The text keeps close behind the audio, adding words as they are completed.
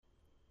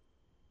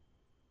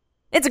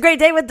It's a great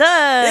day with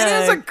Doug. It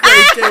is a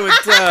great day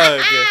with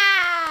Doug.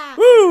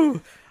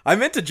 Woo! I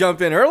meant to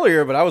jump in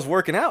earlier, but I was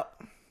working out.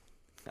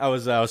 I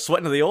was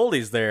sweating to the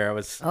oldies there. I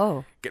was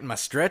getting my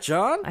stretch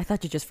on. I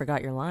thought you just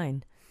forgot your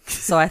line.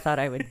 So I thought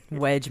I would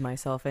wedge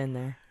myself in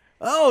there.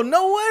 Oh,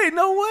 no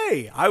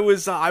way. I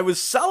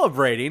was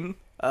celebrating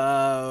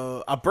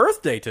a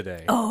birthday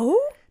today. Oh?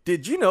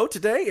 Did you know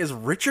today is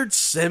Richard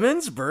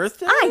Simmons'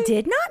 birthday? I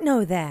did not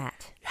know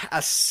that.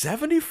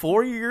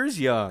 74 yeyears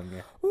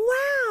young.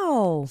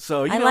 Wow.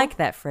 So I like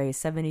that phrase,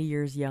 70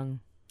 years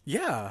young.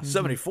 Yeah,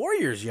 74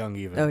 years young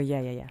even. Oh,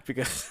 yeah.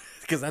 Because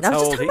that's I how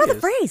was old just he talking about is.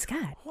 the phrase,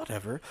 God.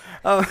 Whatever.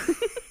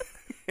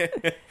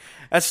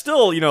 That's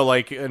still,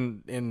 like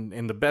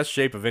in the best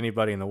shape of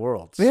anybody in the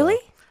world. Really?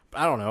 So,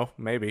 I don't know,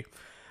 maybe.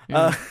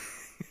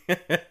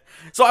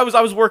 So I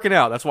was working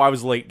out. That's why I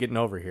was late getting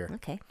over here.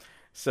 Okay.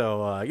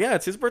 So yeah,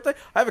 it's his birthday.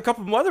 I have a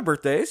couple of other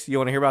birthdays. You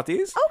want to hear about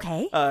these?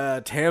 Okay.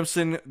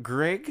 Tamsin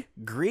Greig.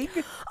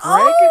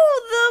 Oh,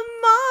 the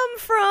mom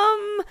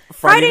from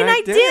Friday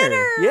Night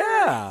Dinner.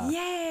 Yeah.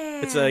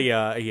 Yeah. It's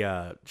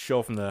a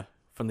show from the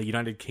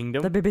United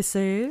Kingdom. The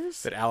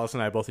BBCs. That Alice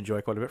and I both enjoy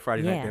quite a bit.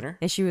 Friday Night Dinner.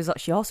 And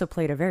she also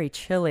played a very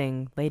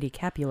chilling Lady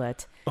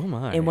Capulet. Oh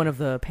my! In one of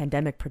the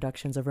pandemic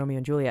productions of Romeo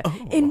and Juliet,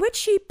 in which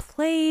she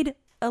played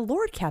a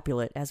Lord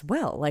Capulet as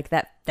well, like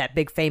that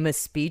big famous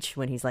speech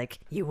when he's like,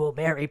 "You will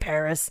marry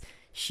Paris."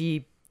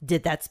 She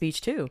did that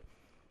speech too.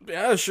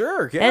 Yeah,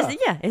 sure.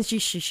 Yeah, and she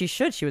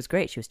should. She was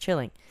great. She was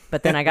chilling.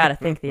 But then I gotta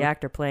think the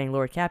actor playing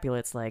Lord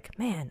Capulet's like,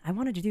 man, I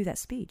wanted to do that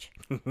speech.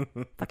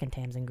 Fucking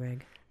Tamsin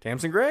Greig.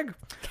 Tamsin Greig.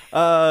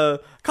 A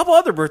couple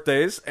other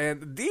birthdays,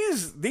 and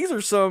these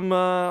are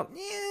some.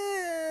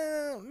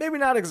 Maybe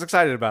not as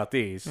excited about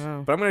these, but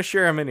I'm going to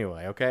share them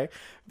anyway, okay?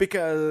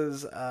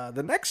 Because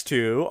the next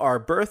two are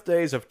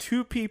birthdays of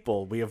two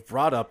people we have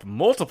brought up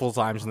multiple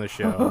times in the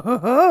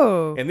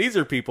show. And these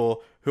are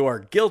people who are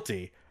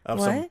guilty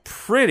of some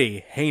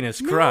pretty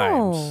heinous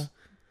crimes.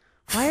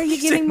 Why are you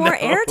giving more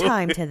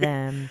airtime to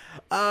them?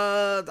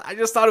 I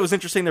just thought it was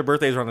interesting their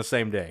birthdays are on the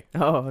same day.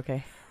 Oh,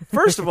 okay.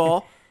 First of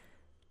all,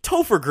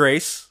 Topher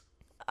Grace.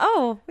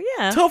 Oh,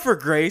 yeah. Topher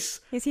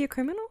Grace. Is he a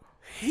criminal?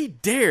 He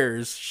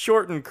dares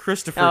shorten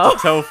Christopher to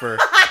Topher.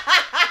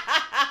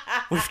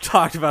 We've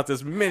talked about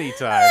this many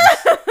times.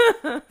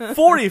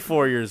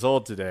 44 years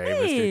old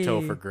today, Mr.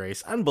 Topher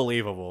Grace.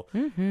 Unbelievable.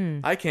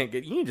 Mm-hmm. I can't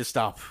get... You need to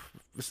stop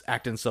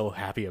acting so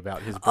happy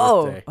about his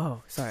birthday.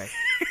 Oh, sorry.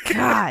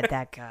 God,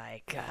 that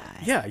guy. God.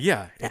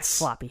 Yeah. That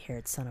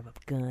floppy-haired son of a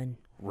gun.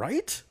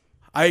 Right?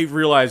 I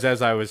realized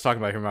as I was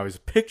talking about him, I was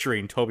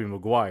picturing Tobey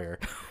Maguire.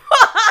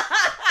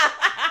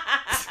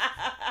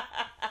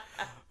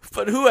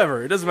 But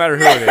whoever, it doesn't matter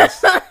who it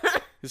is.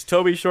 Is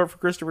Toby short for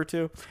Christopher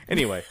too?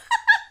 Anyway,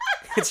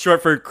 it's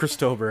short for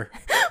Christober.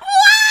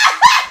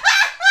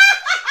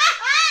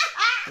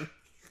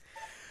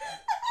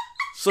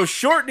 So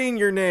shortening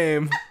your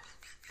name.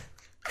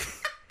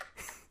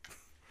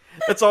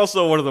 That's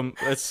also one of them.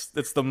 It's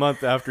the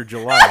month after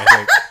July, I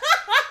think.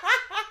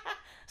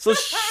 So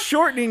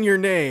shortening your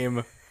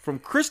name from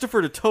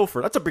Christopher to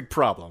Topher, that's a big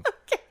problem.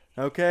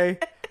 Okay?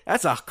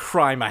 That's a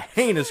crime, a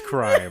heinous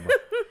crime.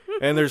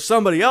 And there's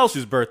somebody else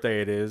whose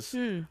birthday it is.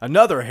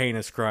 Another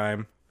heinous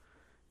crime.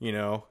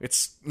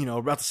 It's,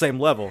 about the same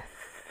level.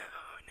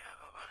 Oh, no.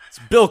 It's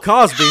Bill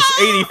Cosby's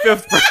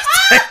 85th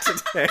birthday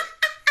today.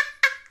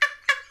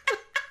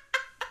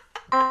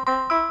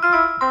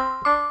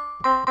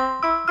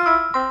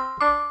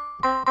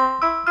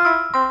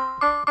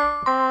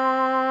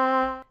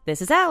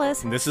 This is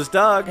Alice. And this is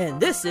Doug. And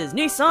this is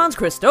Nissan's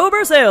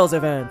Christober sales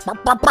event.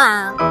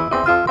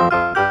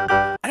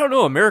 I don't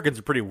know, Americans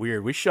are pretty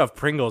weird. We shove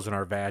Pringles in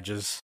our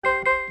badges.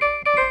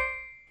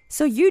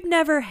 So you'd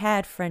never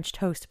had French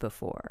toast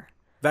before?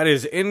 That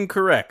is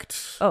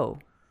incorrect. Oh.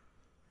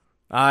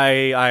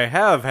 I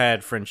have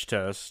had French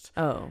toast.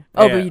 Oh.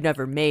 Oh, but you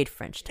never made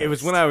French toast. It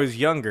was when I was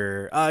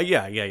younger.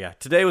 Yeah.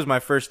 Today was my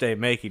first day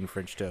making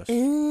French toast.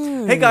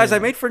 Hey guys, I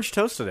made French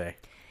toast today.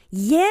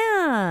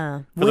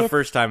 Yeah. For the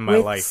first time in my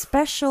life.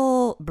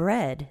 Special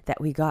bread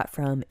that we got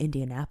from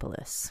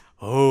Indianapolis.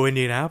 Oh,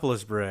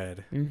 Indianapolis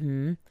bread.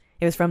 Mm-hmm.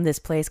 It was from this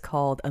place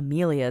called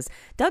Amelia's.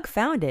 Doug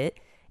found it,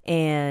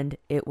 and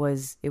it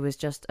was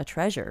just a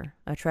treasure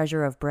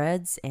of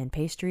breads and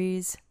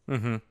pastries.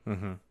 It's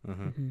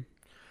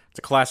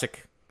a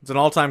classic. It's an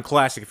all-time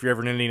classic if you're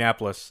ever in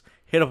Indianapolis.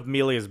 Hit up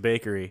Amelia's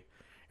Bakery,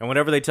 and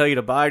whatever they tell you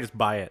to buy, just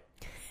buy it.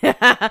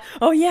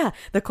 Oh yeah,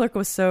 the clerk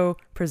was so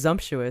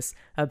presumptuous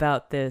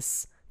about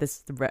this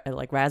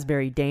like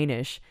raspberry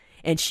Danish,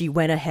 and she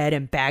went ahead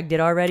and bagged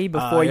it already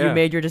before you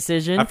made your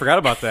decision. I forgot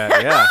about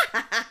that. Yeah.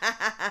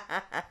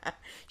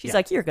 She's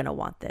like, you're gonna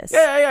want this.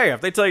 Yeah. If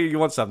they tell you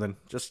want something,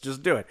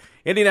 just do it.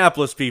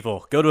 Indianapolis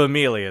people, go to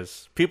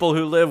Amelia's. People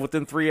who live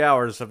within 3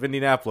 hours of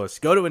Indianapolis,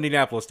 go to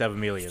Indianapolis to have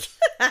Amelia's.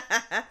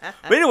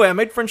 But anyway, I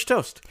made French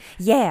toast.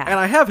 Yeah. And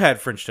I have had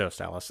French toast,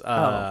 Alice.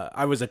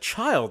 I was a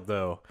child,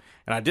 though,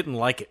 and I didn't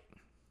like it.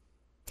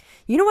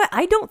 You know what?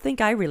 I don't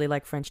think I really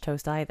like French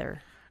toast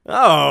either.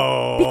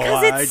 Oh,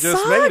 Because it's I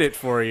just sog- made it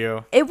for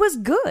you. It was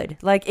good.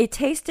 Like, it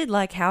tasted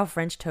like how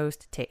French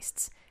toast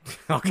tastes,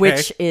 Okay.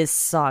 which is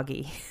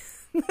soggy.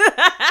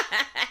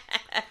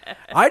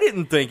 I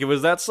didn't think it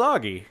was that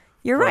soggy.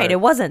 You're But right. It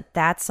wasn't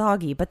that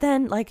soggy. But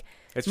then, like,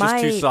 It's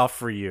just too soft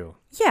for you.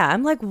 Yeah,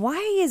 I'm like, why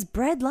is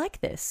bread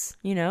like this?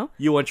 You know?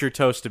 You want your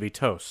toast to be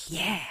toast.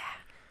 Yeah.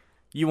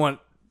 You want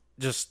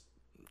just...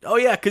 Oh,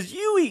 yeah, because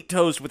you eat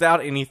toast without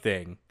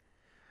anything.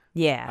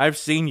 Yeah. I've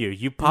seen you.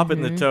 You pop it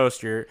in the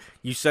toast.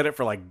 You set it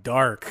for, like,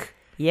 dark.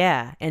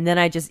 Yeah. And then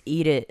I just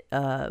eat it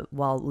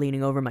while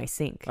leaning over my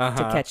sink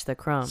to catch the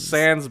crumbs.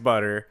 Sans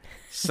butter.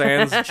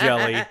 Sans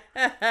jelly.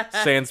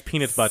 Sans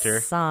peanut butter.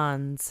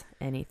 Sans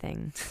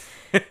anything.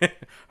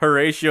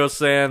 Horatio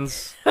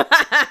sans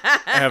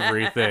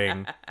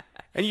everything.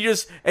 And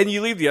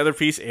you leave the other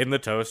piece in the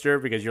toaster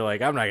because you're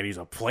like, I'm not gonna use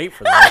a plate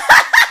for this. You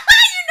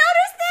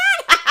noticed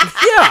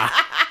that?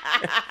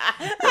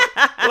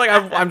 Yeah. Like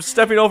I'm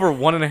stepping over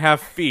 1.5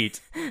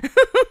 feet.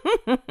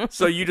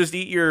 So you just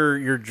eat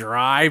your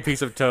dry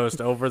piece of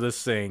toast over the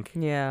sink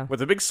Yeah.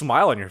 with a big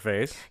smile on your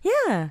face.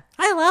 Yeah.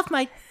 I love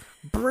my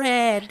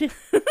bread.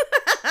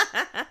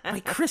 My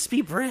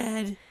crispy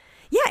bread.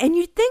 Yeah, and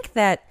you'd think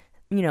that,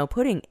 you know,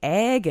 putting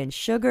egg and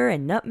sugar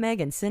and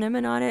nutmeg and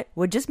cinnamon on it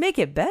would just make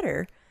it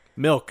better.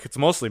 Milk. It's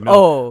mostly milk.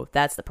 Oh,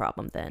 that's the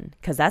problem then,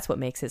 because that's what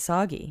makes it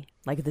soggy.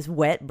 Like this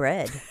wet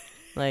bread.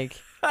 Like,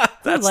 who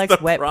That's likes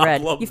the wet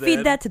bread? problem, You feed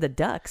then. that to the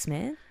ducks,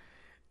 man.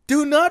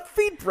 Do not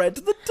feed bread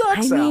to the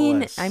ducks,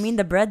 Alice. I mean,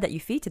 the bread that you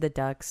feed to the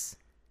ducks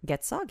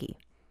gets soggy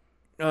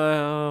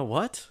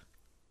What?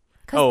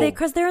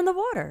 because they're in the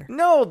water.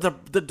 No, the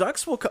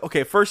ducks will...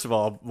 Okay, first of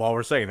all, while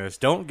we're saying this,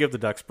 don't give the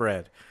ducks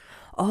bread.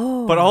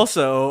 Oh, But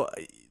also,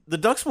 the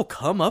ducks will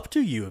come up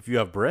to you if you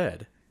have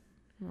bread.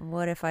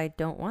 what if I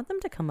don't want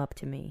them to come up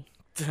to me?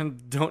 Then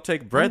don't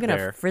take bread I'm gonna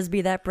there.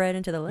 frisbee that bread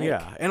into the lake.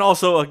 Yeah, and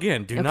also,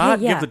 again, do not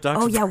yeah. give the ducks...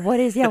 Oh yeah, what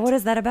is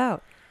that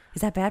about?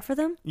 Is that bad for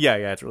them? Yeah,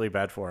 it's really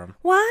bad for them.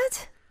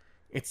 What?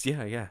 It's,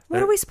 yeah.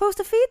 What are we supposed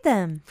to feed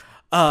them?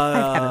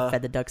 I haven't Uh,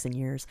 fed the ducks in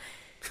years.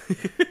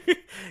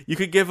 you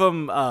could give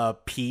them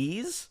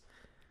peas.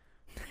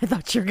 I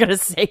thought you were gonna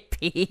say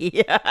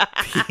pee.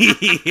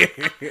 you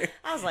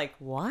I was like,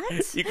 what?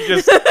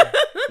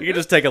 could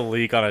just take a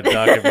leak on a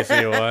duck if you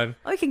see one.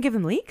 Oh, you can give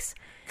him leeks?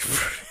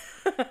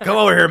 Come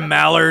over here,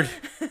 Mallard.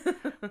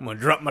 I'm gonna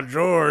drop my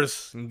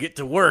drawers and get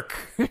to work.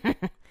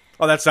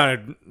 Oh, that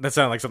sounded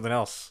like something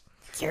else.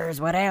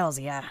 Cures what ails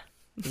ya.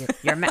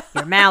 Your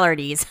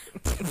Mallardies.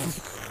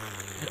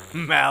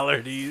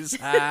 Mallardies.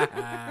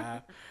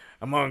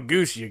 I'm on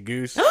goose, you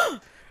goose.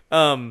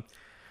 Oh,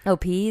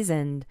 peas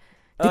and...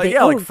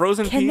 like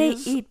frozen can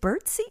peas. they eat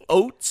birdseed?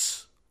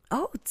 Oats.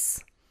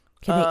 Oats.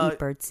 Can they eat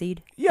birdseed?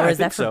 yeah, or I is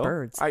that think for so.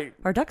 birds? I-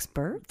 Are ducks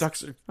birds?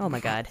 Ducks are, Oh my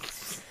god.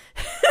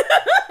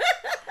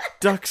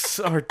 ducks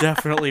are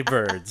definitely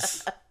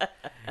birds.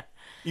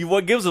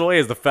 What gives it away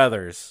is the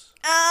feathers.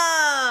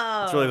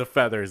 Oh! It's really the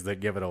feathers that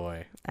give it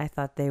away. I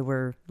thought they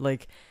were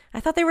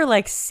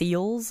like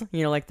seals,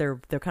 you know, like they're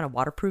kind of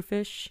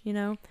waterproofish, you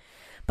know.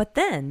 But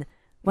then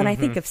when I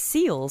think of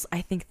seals,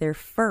 I think they're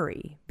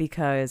furry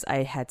because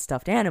I had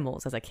stuffed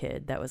animals as a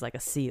kid that was like a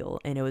seal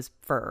and it was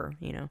fur,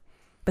 you know.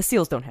 But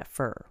seals don't have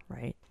fur,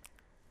 right?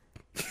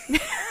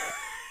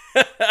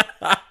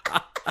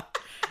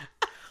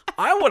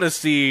 I want to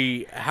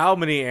see how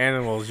many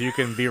animals you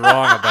can be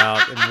wrong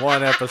about in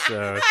one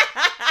episode.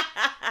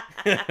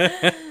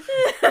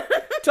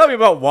 Tell me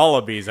about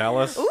wallabies,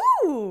 Alice.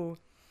 Ooh.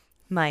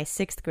 My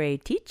 6th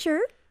grade teacher,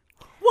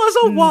 Was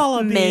a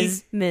wallaby.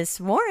 Miss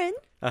Warren,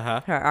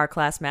 Uh-huh. our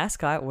class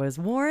mascot was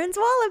Warren's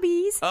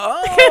Wallabies.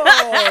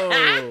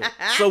 Oh.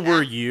 So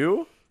were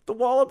you the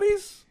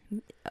wallabies?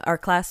 Our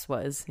class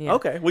was, yeah.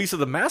 Okay. Well, you said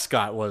the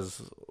mascot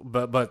was,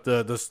 but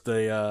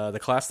the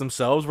class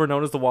themselves were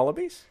known as the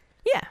wallabies?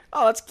 Yeah.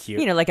 Oh, that's cute.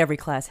 You know, like every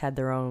class had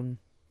their own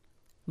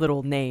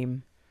little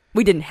name.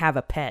 We didn't have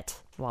a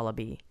pet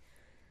wallaby.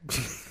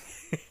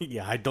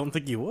 Yeah, I don't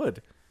think you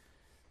would.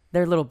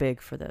 They're a little big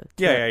for the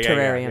Yeah,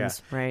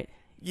 terrariums, right?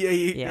 Yeah,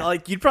 Yeah.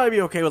 like you'd probably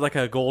be okay with like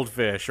a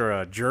goldfish or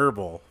a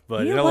gerbil,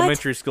 but You in know what?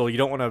 elementary school you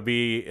don't want to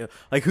be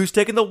like, who's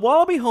taking the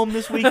wallaby home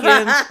this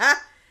weekend?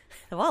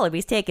 The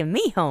wallaby's taking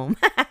me home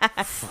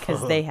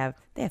because they have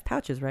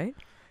pouches, right?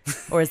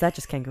 Or is that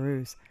just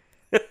kangaroos?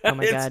 Oh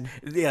my god!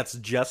 Yeah, it's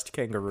just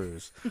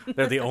kangaroos.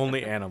 They're the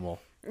only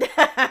animal.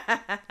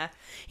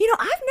 You know,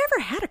 I've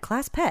never had a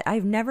class pet.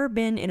 I've never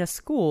been in a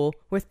school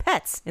with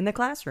pets in the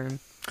classroom.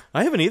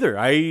 I haven't either.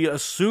 I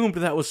assumed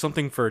that was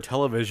something for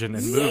television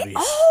and movies.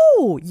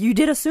 Oh, you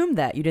did assume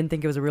that. You didn't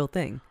think it was a real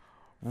thing.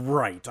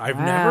 Right. I've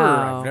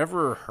Wow.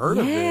 never heard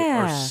of it or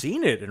Yeah.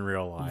 seen it in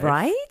real life.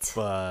 Right?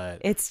 But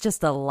It's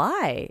just a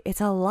lie.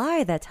 It's a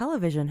lie that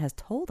television has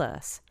told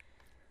us.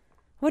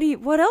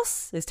 What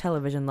else is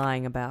television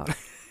lying about?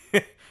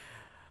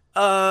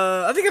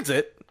 I think that's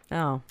it.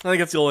 Oh, I think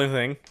that's the only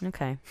thing.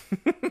 okay.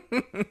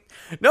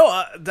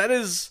 No, that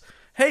is.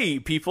 Hey,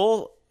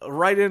 people,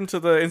 write into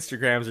the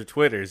Instagrams or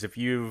Twitters if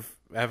you've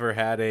ever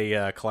had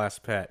a class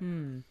pet.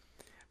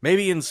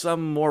 Maybe in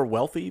some more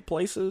wealthy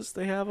places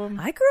they have them.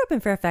 I grew up in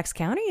Fairfax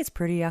County. It's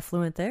pretty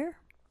affluent there.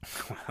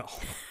 Well,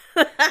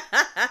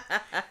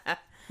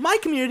 my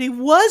community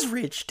was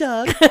rich,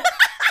 Doug.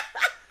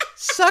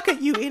 Suck it,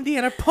 you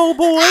Indiana po'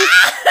 boy.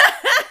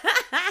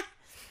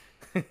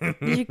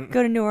 Did you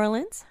go to New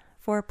Orleans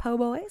for po'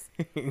 boys?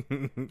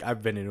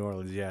 I've been in New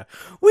Orleans, yeah.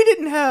 We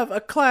didn't have a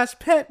class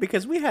pet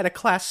because we had a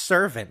class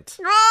servant.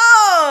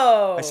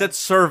 Oh! I said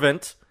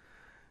servant.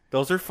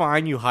 Those are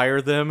fine. You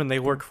hire them and they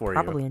work for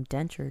Probably you.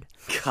 indentured.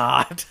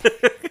 God.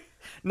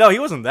 No, he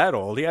wasn't that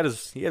old. He had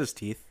his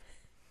teeth.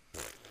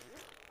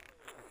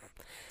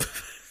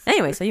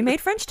 Anyway, so you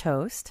made French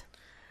toast.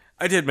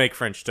 I did make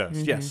French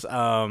toast, yes.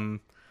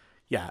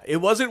 Yeah, it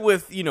wasn't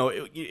with,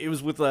 it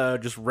was with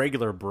just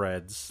regular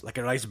breads. Like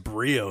a nice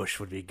brioche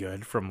would be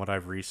good from what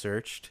I've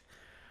researched.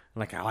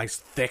 Like a nice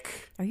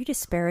thick. Are you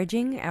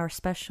disparaging our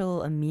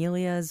special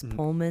Amelia's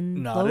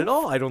Pullman Not loaf? at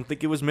all. I don't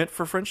think it was meant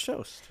for French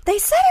toast. They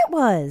said it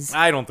was.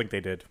 I don't think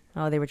they did.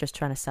 Oh, they were just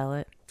trying to sell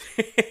it.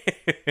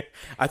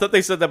 I thought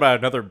they said that about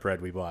another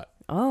bread we bought.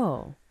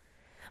 Oh,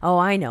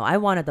 I know. I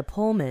wanted the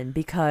Pullman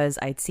because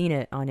I'd seen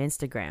it on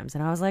Instagrams,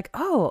 and I was like,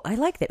 oh, I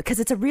like that because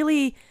it's a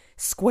really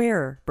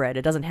square bread.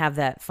 It doesn't have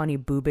that funny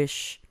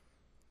boobish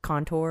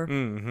contour.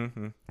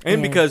 And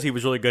because he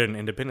was really good in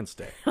Independence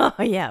Day. Oh,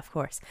 yeah, of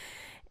course.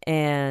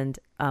 And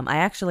I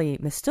actually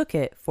mistook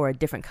it for a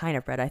different kind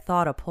of bread. I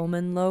thought a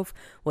Pullman loaf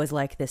was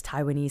like this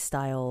Taiwanese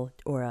style,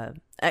 or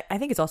I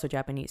think it's also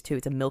Japanese too.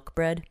 It's a milk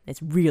bread.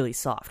 It's really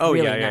soft,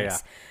 really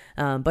nice.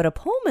 But a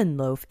Pullman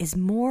loaf is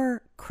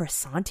more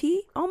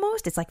croissant-y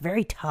almost. It's like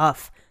very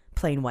tough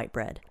plain white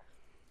bread.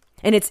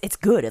 And it's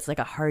good. It's like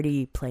a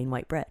hearty plain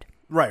white bread.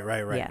 Right.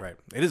 Yeah.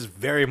 It is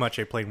very much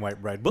a plain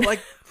white bread, but like,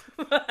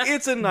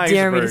 it's a nice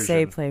Dare me version. to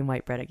say plain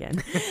white bread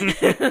again.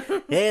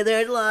 Hey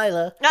there,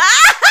 Delilah.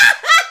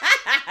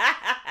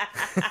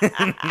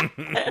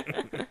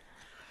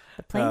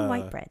 The plain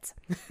white breads.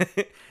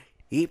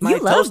 Eat my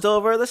toast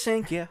over the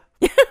sink, yeah.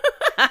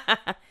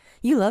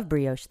 You love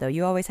brioche, though.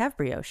 You always have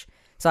brioche.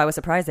 So I was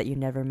surprised that you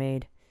never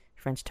made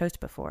French toast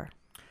before.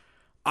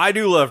 I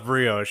do love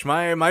brioche.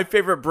 My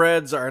favorite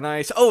breads are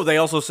nice. Oh, they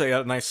also say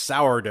a nice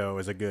sourdough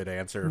is a good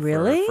answer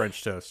Really? for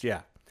French toast.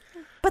 Yeah.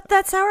 But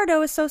that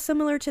sourdough is so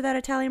similar to that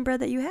Italian bread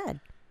that you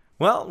had.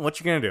 Well, what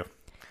you gonna do?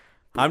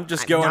 I'm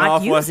just going Not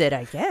off use what it,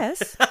 I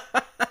guess.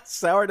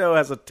 sourdough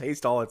has a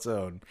taste all its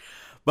own.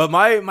 But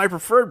my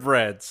preferred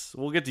breads,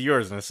 we'll get to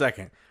yours in a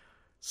second.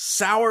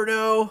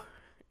 Sourdough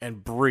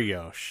and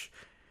brioche.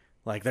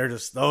 Like they're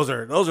just those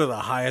are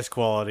the highest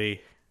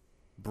quality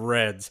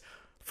breads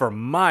for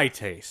my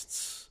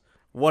tastes.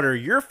 What are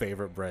your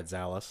favorite breads,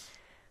 Alice?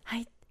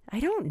 I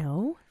don't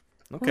know.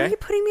 Okay. Why are you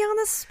putting me on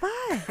the spot?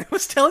 I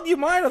was telling you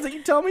mine. I think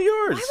you tell me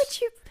yours. Why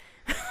would you?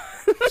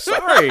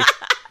 Sorry.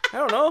 I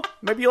don't know.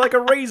 Maybe you like a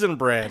raisin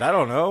bread. I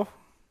don't know.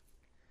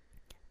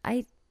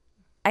 I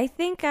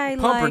think I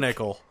like...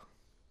 Pumpernickel.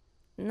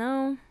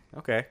 No.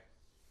 Okay.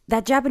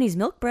 That Japanese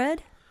milk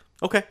bread.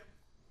 Okay.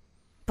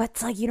 But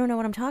it's like you don't know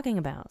what I'm talking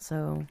about,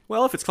 so...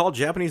 Well, if it's called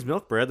Japanese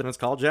milk bread, then it's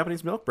called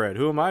Japanese milk bread.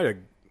 Who am I to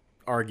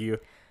argue?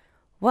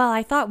 Well,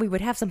 I thought we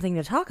would have something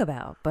to talk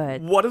about,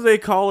 but... What do they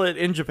call it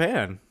in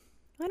Japan?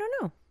 I don't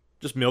know.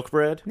 Just milk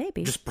bread?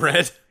 Maybe. Just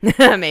bread?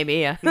 Maybe,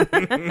 yeah.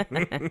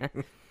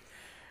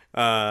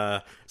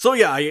 So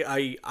yeah,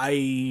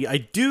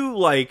 I do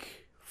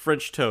like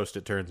French toast,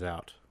 it turns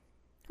out.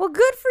 Well,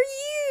 good for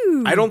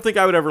you. I don't think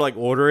I would ever like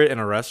order it in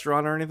a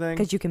restaurant or anything.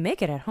 Because you can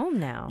make it at home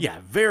now. Yeah,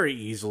 very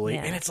easily.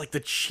 Yeah. And it's like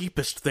the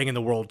cheapest thing in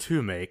the world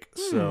to make.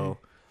 So,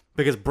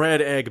 because bread,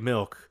 egg,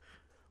 milk,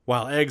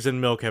 while eggs and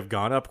milk have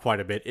gone up quite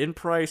a bit in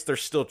price, they're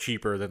still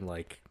cheaper than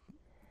like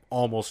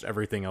almost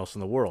everything else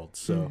in the world.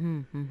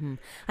 So,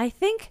 I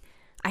think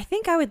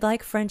I would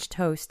like French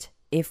toast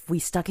if we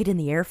stuck it in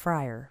the air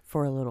fryer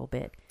for a little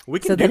bit. We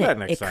can so do then that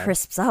next time. It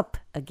crisps up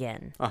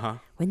again. Uh-huh.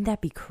 Wouldn't that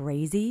be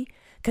crazy?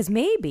 Because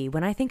maybe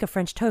when I think of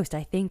French toast,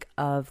 I think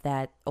of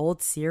that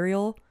old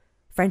cereal,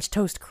 French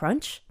Toast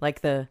Crunch,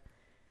 like the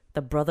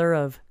brother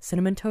of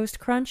Cinnamon Toast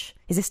Crunch.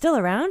 Is it still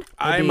around?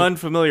 I'm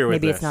unfamiliar with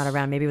Maybe this. it's not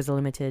around. Maybe it was a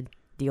limited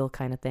deal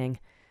kind of thing.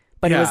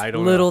 But Yeah, it was I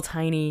don't little know.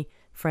 tiny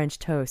French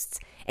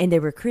toasts, and they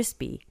were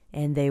crispy,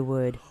 and they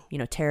would,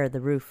 tear the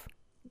roof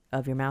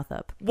of your mouth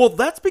up. Well,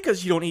 that's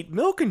because you don't eat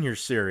milk in your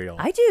cereal.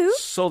 I do.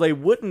 So they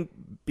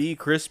wouldn't be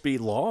crispy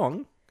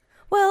long.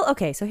 Well,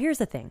 okay, so here's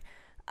the thing.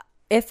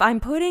 If I'm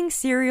putting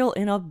cereal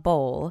in a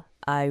bowl,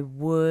 I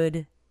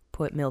would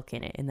put milk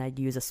in it, and I'd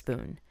use a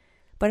spoon.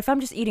 But if I'm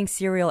just eating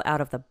cereal out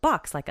of the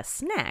box like a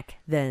snack,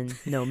 then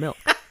no milk.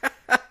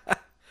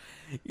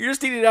 You're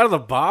just eating it out of the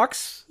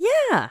box?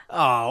 Yeah.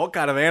 Oh, what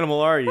kind of animal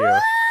are you?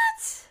 What?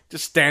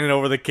 Just standing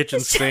over the kitchen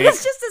sink.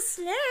 It's just a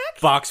snack.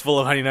 Box full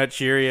of Honey Nut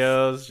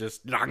Cheerios.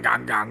 Just gong,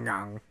 gong, gong,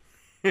 gong.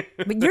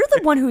 But you're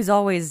the one who's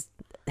always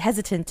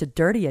hesitant to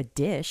dirty a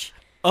dish.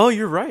 Oh,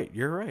 you're right.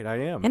 You're right. I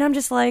am. And I'm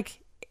just like,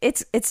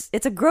 it's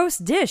a gross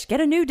dish. Get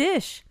a new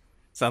dish.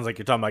 Sounds like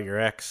you're talking about your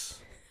ex.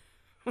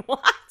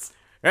 What?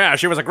 Yeah,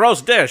 she was a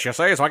gross dish, you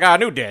see, so I got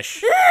a new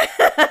dish.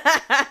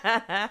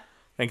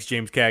 Thanks,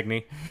 James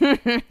Cagney.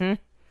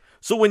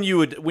 So when you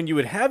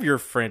would have your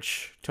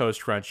French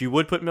toast crunch, you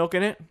would put milk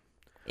in it?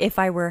 If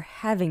I were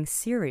having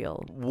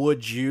cereal,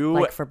 Would you?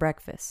 like for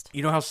breakfast.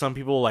 You know how some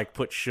people like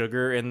put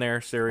sugar in their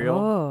cereal?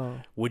 Oh.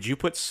 Would you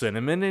put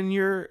cinnamon in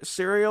your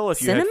cereal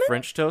if you Cinnamon? had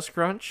French toast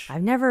crunch?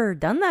 I've never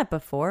done that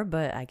before,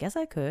 but I guess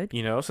I could.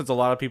 You know, since a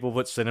lot of people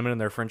put cinnamon in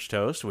their French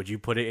toast, would you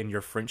put it in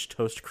your French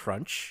toast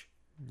crunch?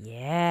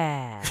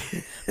 Yeah.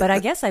 But I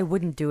guess I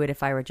wouldn't do it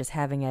if I were just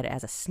having it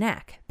as a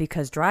snack,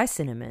 because dry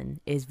cinnamon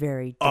is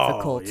very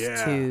difficult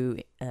yeah. to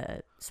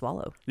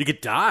swallow. You could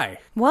die.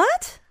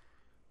 What?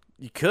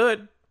 You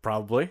could,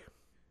 probably.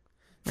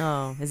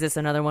 Oh, is this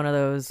another one of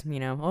those,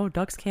 oh,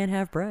 ducks can't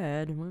have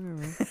bread.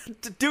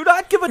 Do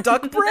not give a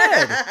duck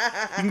bread.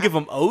 You can give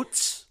them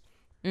oats.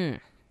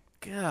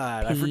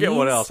 God, I forget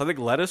what Peas? else. I think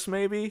lettuce,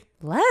 maybe?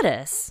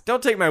 Lettuce?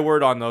 Don't take my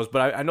word on those,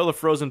 but I know the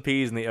frozen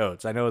peas and the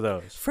oats. I know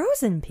those.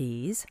 Frozen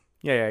peas?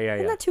 Yeah.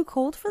 Isn't that too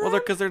cold for Well, them?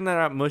 because they're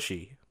not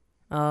mushy.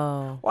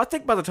 Oh. Well, I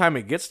think by the time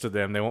it gets to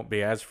them, they won't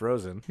be as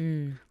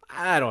frozen.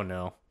 I don't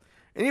know.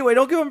 Anyway,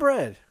 don't give them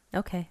bread.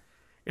 Okay.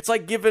 It's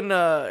like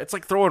it's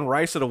like throwing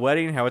rice at a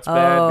wedding. How it's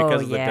bad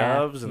because of the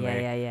doves and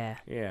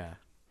Yeah.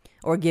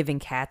 Or giving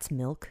cats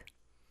milk.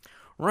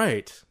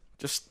 Right.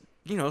 Just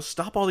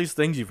stop all these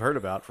things you've heard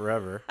about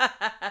forever.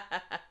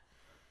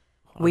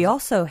 We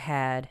also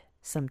had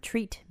some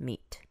treat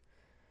meat.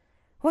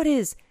 What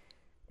is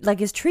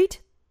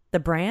treat the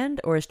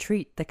brand, or is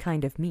treat the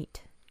kind of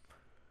meat?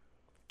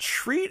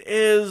 Treat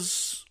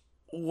is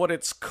what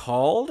it's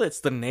called. It's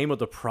the name of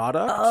the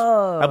product.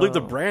 Oh. I believe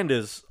the brand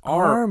is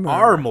Armour.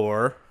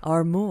 Armour.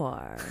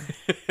 Armour.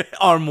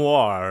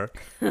 Armoire.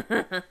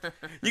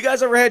 You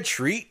guys ever had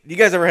Treat? You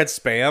guys ever had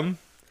Spam?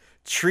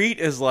 Treat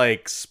is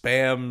like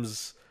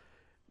Spam's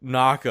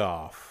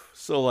knockoff.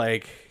 So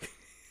like,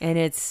 And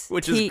it's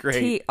which is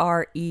great.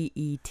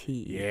 TREET.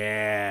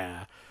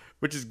 Yeah.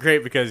 Which is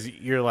great because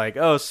you're like,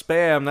 oh,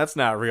 Spam, that's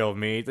not real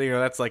meat.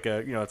 That's like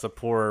it's a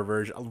poorer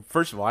version.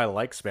 First of all, I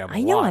like Spam a lot.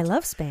 I know, I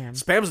love Spam.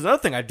 Spam's another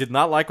thing I did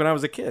not like when I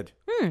was a kid.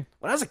 When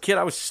I was a kid,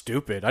 I was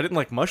stupid. I didn't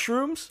like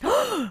mushrooms.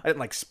 I didn't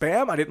like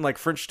Spam. I didn't like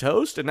French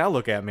toast. And now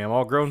look at me, I'm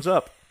all grown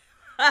up.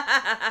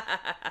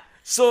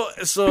 So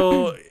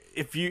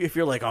if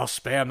you're like, oh,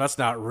 Spam, that's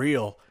not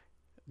real,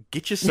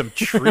 get you some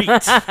Treat.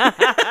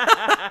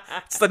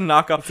 It's the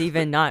knockoff. It's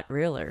even not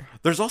realer.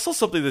 There's also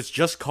something that's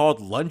just called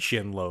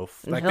Luncheon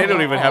Loaf. Like they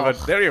don't even have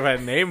a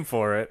name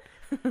for it.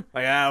 Like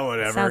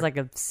whatever. Sounds like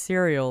a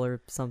cereal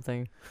or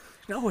something.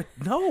 No.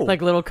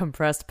 Like little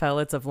compressed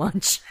pellets of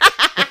lunch.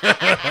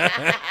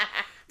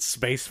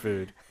 Space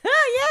food.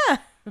 Yeah.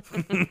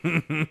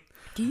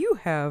 Do you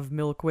have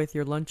milk with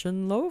your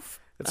luncheon loaf?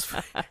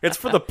 It's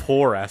for the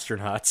poor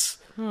astronauts.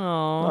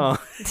 Oh.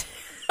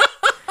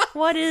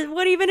 What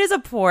even is a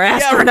poor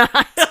astronaut?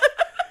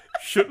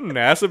 Shouldn't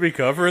NASA be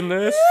covering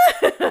this?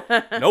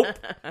 Nope.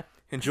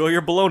 Enjoy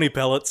your bologna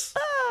pellets.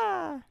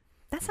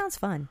 That sounds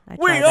fun.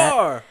 We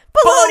are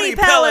bologna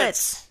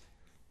pellets.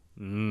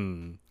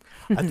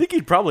 I think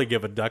he'd probably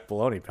give a duck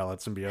bologna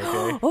pellets and be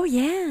okay. Oh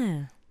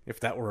yeah. If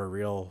that were a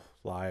real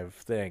live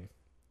thing.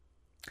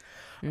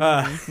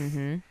 But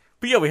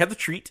yeah, we had the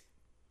treat.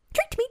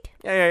 Treat meat.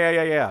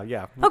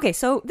 Yeah. Okay,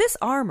 so this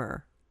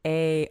Armour,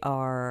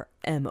 Armour,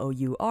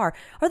 are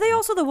they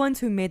also the ones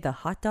who made the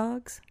hot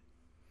dogs?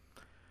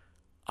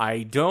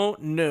 I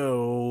don't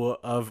know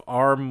of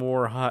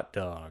Armour hot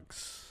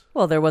dogs.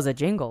 Well, there was a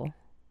jingle.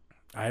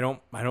 I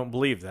don't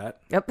believe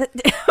that. Yep.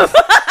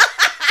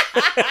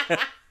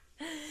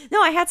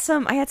 No, I had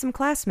some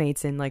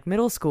classmates in like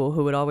middle school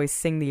who would always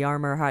sing the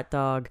Armour hot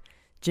dog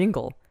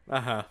jingle.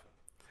 Do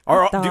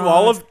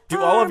all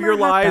of your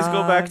lies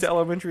go back to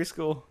elementary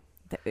school?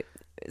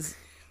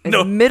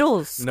 No,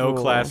 middle school. No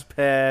class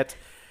pet.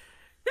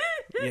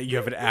 Yeah, you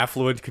have an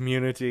affluent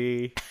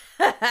community.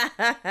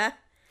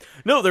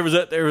 No, there was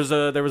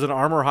an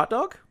Armour hot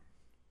dog.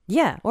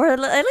 Yeah, or at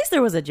least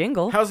there was a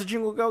jingle. How's the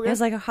jingle go again? It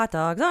was like hot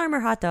dogs, Armour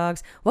hot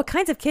dogs. What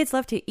kinds of kids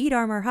love to eat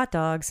Armour hot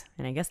dogs?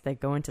 And I guess they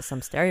go into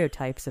some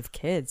stereotypes of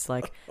kids,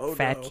 like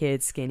fat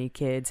kids, skinny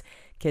kids,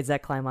 kids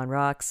that climb on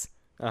rocks,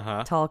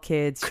 tall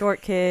kids,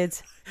 short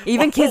kids,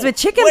 even kids with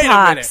chicken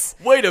pox.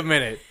 Wait a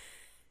minute.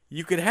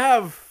 You could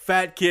have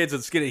fat kids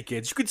and skinny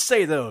kids. You could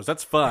say those.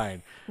 That's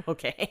fine.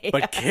 Okay.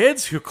 But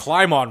kids who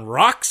climb on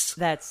rocks?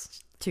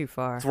 That's too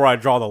far. That's where I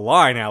draw the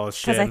line, Alice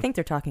Shin. Because I think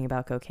they're talking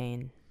about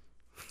cocaine.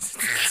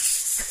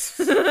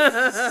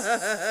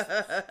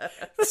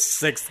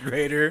 Sixth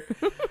grader.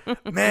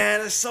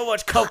 Man, there's so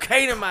much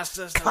cocaine in my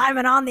system.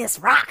 Climbing on this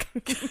rock.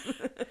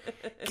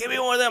 Give me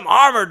one of them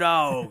Armour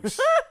dogs.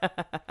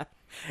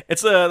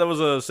 That was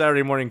a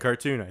Saturday morning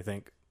cartoon, I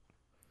think.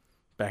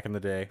 Back in the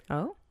day.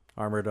 Oh?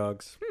 Armour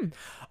dogs.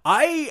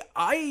 I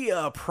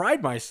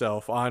pride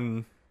myself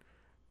on...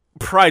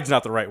 Pride's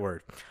not the right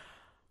word.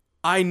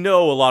 I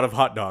know a lot of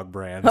hot dog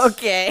brands.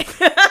 Okay.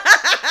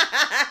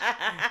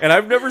 And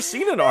I've never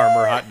seen an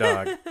Armour hot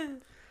dog.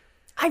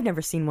 I've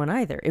never seen one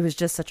either. It was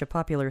just such a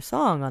popular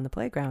song on the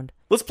playground.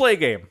 Let's play a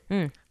game.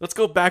 Let's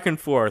go back and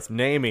forth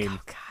naming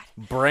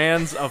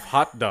brands of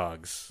hot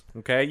dogs.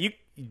 Okay?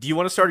 Do you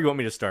want to start or you want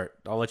me to start?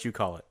 I'll let you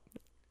call it.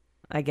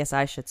 I guess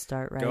I should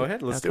start, right? Go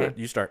ahead. Let's do it.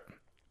 You start.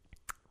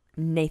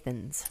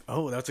 Nathan's.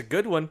 Oh, that's a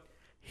good one.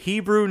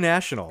 Hebrew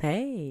National.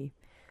 Hey.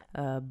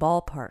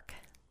 Ballpark.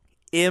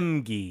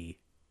 Imgi.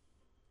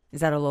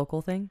 Is that a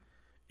local thing?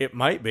 It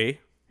might be.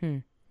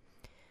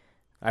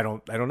 I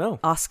don't know.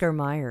 Oscar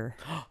Mayer.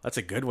 That's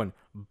a good one.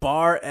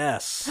 Bar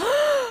S.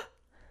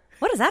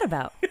 What is that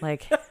about?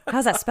 Like,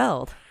 how's that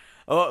spelled?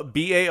 Oh,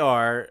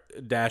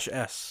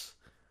 BAR-S.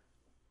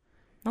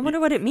 I wonder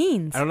what it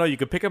means. I don't know. You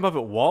could pick them up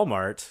at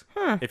Walmart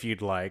if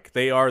you'd like.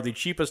 They are the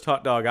cheapest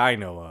hot dog I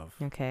know of.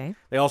 Okay.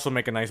 They also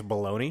make a nice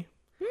bologna.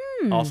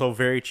 Also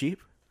very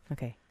cheap.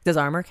 Okay. Does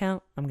Armor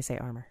count? I'm going to say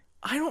Armor.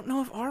 I don't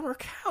know if Armor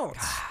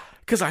counts.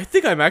 Because I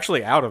think I'm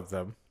actually out of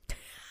them.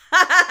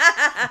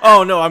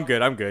 Oh, no, I'm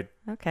good.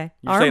 Okay.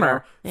 You're saying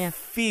Armor. Yeah.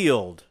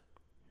 Field.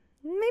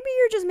 Maybe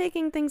you're just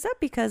making things up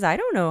because I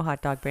don't know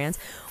hot dog brands.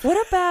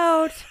 What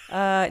about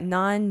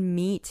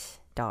non-meat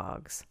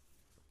dogs?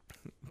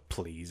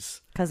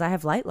 Please. Because I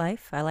have Light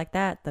Life. I like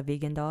that. The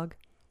vegan dog.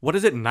 What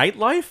is it?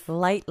 Nightlife?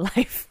 Light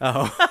Life.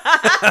 Oh.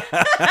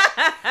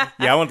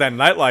 Yeah, I want that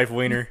nightlife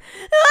wiener.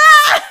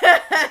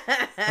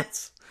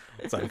 That's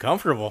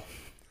uncomfortable.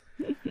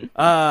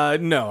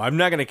 No, I'm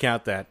not going to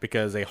count that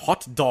because a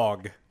hot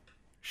dog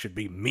should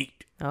be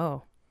meat.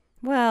 Oh.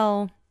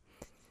 Well,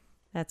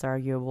 that's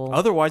arguable.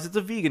 Otherwise, it's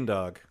a vegan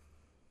dog.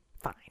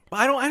 Fine.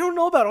 I don't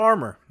know about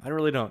Armor. I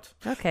really don't.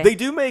 Okay. They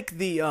do make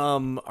the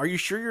are you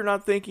sure you're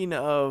not thinking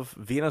of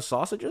Vienna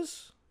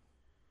sausages?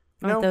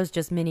 Aren't those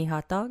just mini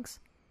hot dogs?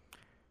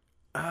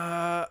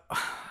 I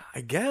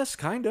guess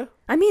kinda.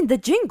 I mean, the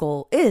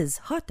jingle is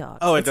hot dog.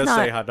 Oh, it It's does not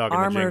say hot dog in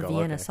the Armor jingle,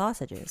 Vienna okay.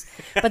 sausages.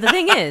 But the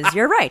thing is,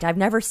 you're right. I've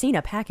never seen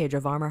a package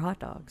of Armor hot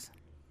dogs.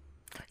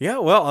 Yeah,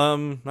 well, I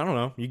don't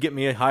know. You get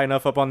me high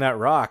enough up on that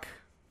rock.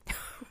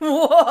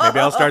 Maybe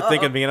I'll start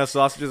thinking Vienna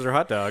sausages are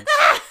hot dogs.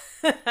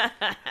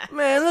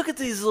 Man, look at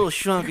these little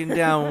shrunken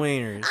down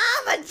wieners.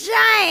 I'm a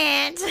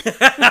giant.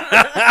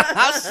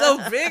 I'm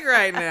so big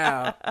right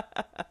now.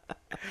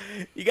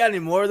 You got any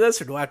more of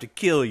this, or do I have to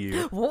kill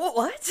you?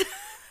 What?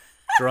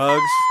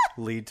 Drugs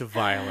lead to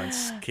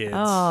violence, kids.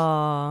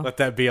 Oh. Let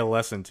that be a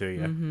lesson to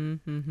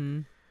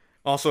you.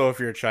 Also, if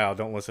you're a child,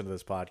 don't listen to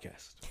this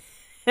podcast.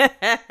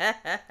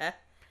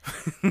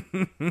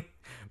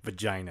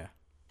 Vagina.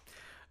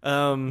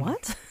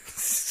 What?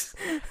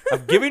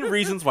 I'm giving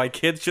reasons why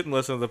kids shouldn't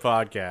listen to the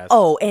podcast.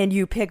 Oh, and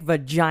you pick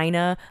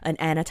vagina, an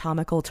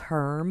anatomical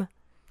term,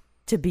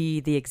 to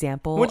be the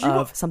example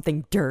of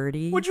something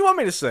dirty. What'd you want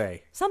me to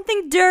say?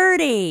 Something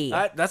dirty.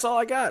 That's all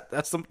I got.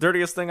 That's the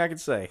dirtiest thing I can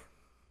say.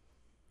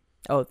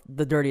 Oh,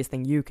 the dirtiest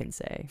thing you can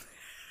say.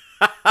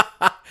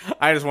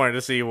 I just wanted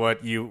to see where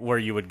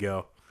you would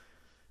go.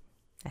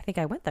 I think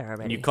I went there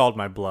already. You called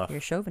my bluff. You're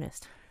a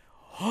chauvinist.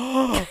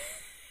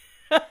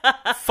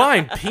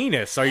 Fine,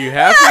 penis. Are you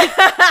happy?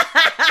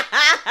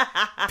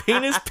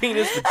 Penis,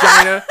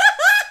 vagina.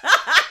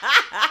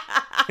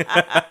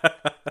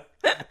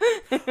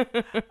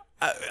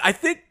 I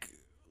think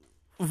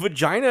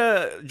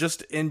vagina,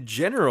 just in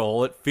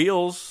general, it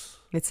feels...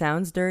 It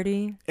sounds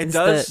dirty. It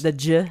does. The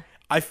j.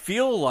 I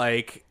feel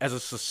like, as a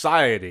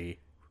society,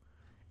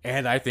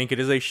 and I think it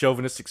is a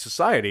chauvinistic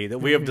society, that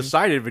we have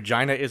decided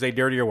vagina is a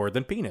dirtier word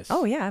than penis.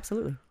 Oh, yeah,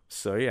 absolutely.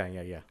 So,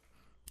 yeah.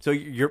 So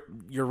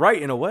you're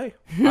right in a way.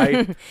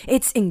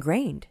 It's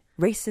ingrained.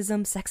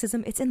 Racism,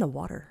 sexism, it's in the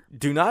water.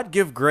 Do not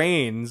give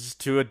grains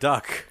to a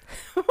duck.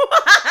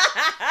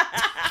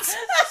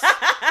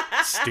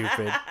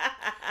 Stupid.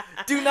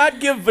 Do not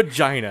give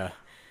vagina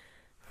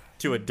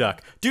to a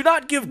duck. Do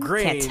not give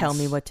grains. Can't tell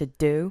me what to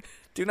do.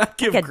 Do not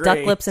give Get grains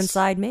duck lips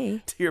inside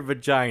me. to your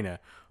vagina.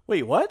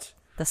 Wait, what?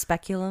 The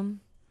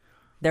speculum.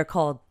 They're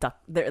called duck.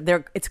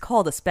 It's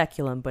called a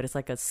speculum, but it's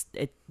like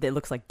it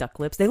looks like duck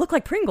lips. They look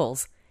like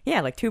Pringles.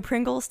 Yeah, like two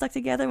Pringles stuck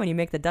together when you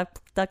make the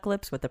duck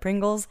lips with the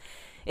Pringles.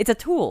 It's a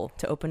tool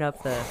to open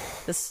up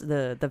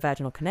the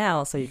vaginal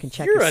canal so you can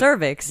check your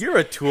cervix. You're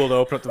a tool to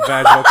open up the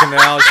vaginal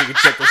canal so you can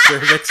check the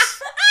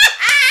cervix.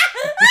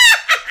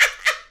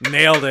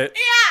 Nailed it.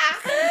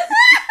 Yeah.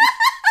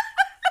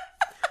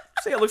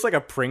 Say it looks like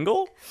a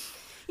Pringle?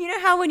 You know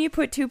how when you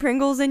put two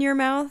Pringles in your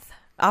mouth,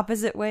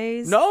 opposite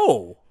ways?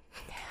 No.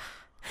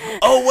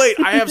 Oh wait,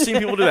 I have seen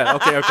people do that.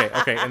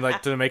 Okay, and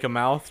like to make a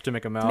mouth.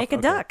 Make a okay.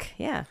 duck,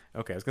 yeah.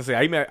 Okay, I was gonna say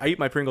I eat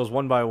my Pringles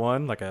one by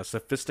one like a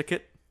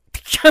sophisticate.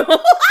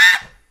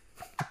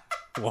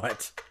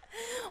 What?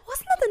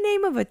 Wasn't that the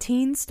name of a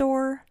teen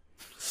store?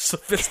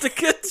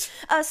 Sophisticate?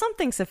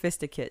 Something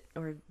sophisticate,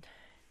 or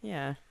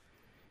yeah.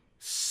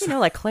 You know,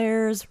 like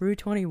Claire's, Rue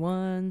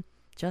 21,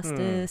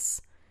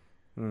 Justice,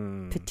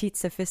 Petite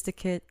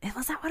Sophisticate.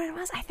 Was that what it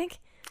was? I think.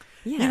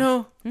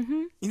 Yeah.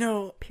 You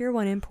know, Pier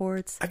 1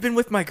 Imports. I've been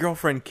with my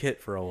girlfriend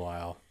Kit for a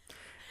while,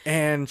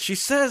 and she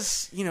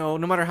says, no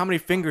matter how many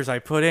fingers I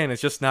put in,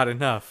 it's just not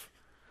enough.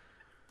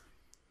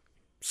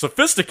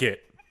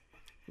 Sophisticate.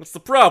 What's the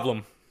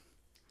problem?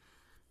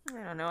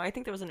 I don't know. I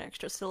think there was an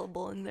extra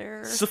syllable in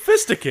there.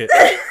 Sophisticate.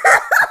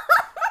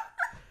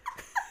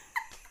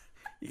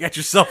 You got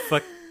yourself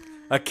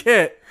a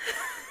kit.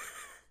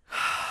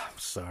 I'm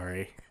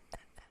sorry.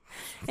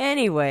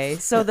 Anyway,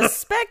 so the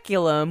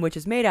speculum, which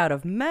is made out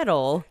of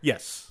metal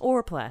Yes.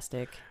 or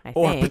plastic, I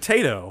Or think.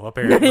 potato,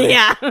 apparently.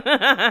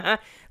 Yeah.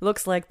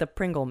 Looks like the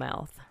Pringle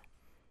mouth.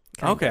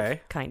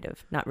 Okay. Kind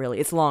of. Not really.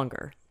 It's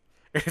longer.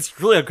 It's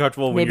really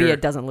uncomfortable when Maybe you're...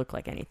 it doesn't look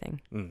like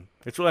anything.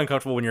 It's really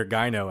uncomfortable when your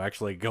gyno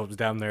actually goes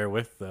down there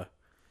with the...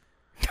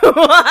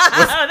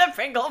 The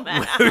Pringle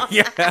mouth.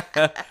 Yeah.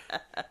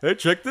 Hey,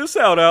 check this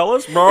out,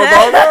 Alice. Blah,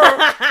 blah,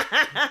 blah.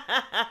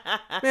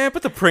 Man,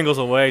 put the Pringles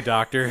away,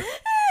 doctor.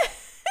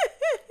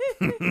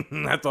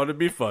 I thought it'd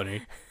be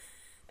funny.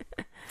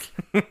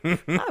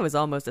 I was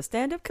almost a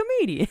stand-up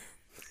comedian.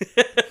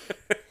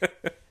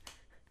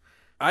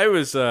 I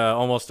was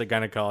almost a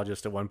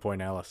gynecologist at one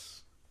point,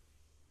 Alice.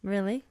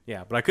 Really?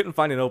 Yeah, but I couldn't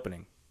find an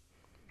opening.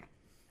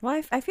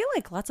 Well, I feel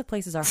like lots of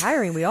places are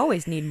hiring. We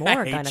always need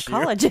more hate you.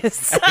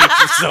 gynecologists. I hate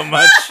you so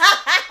much.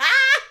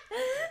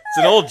 It's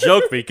an old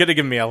joke, but you could have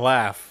given me a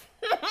laugh.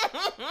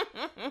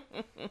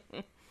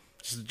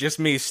 Just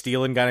me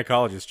stealing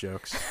gynecologist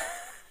jokes.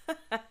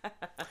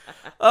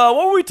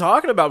 What were we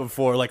talking about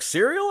before? Like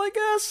cereal, I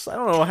guess? I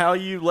don't know how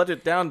you led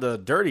it down the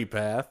dirty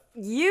path.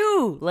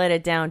 You led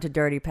it down to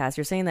dirty paths.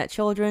 You're saying that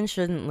children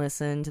shouldn't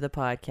listen to the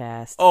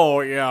podcast.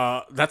 Oh,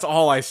 yeah, that's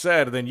all I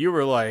said. And then you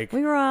were like,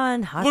 We were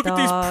on hot look dogs.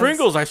 at these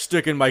Pringles I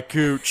stick in my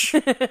cooch.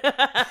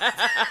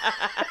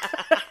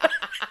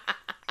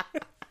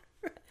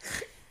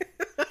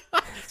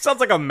 Sounds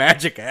like a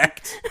magic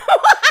act.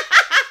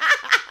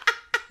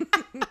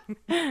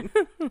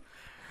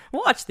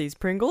 Watch these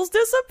Pringles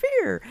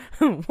disappear.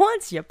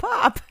 Once you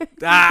pop,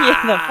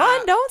 Ah! the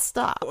fun don't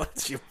stop.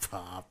 Once you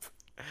pop.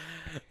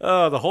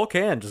 Oh, the whole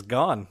can just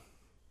gone.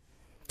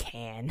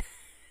 Can.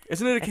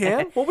 Isn't it a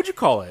can? What would you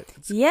call it?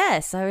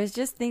 Yes, I was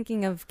just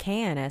thinking of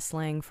can as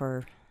slang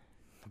for,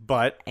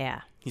 Butt.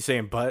 yeah. He's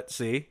saying butt,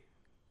 see?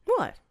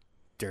 What?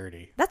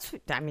 Dirty. That's,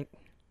 I mean,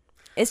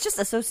 it's just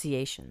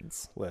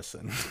associations.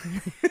 Listen.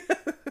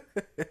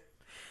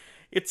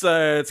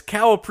 It's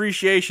Cow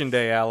Appreciation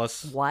Day,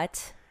 Alice.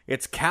 What?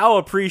 It's Cow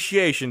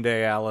Appreciation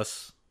Day,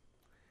 Alice.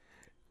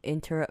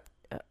 Interrupt.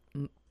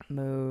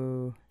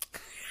 Moo.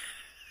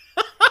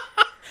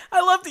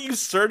 I love that you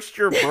searched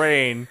your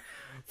brain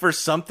for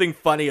something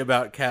funny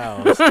about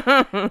cows.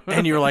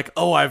 And you're like,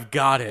 oh, I've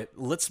got it.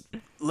 Let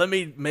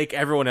me make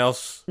everyone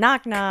else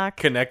Knock, knock.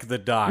 connect the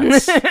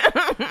dots.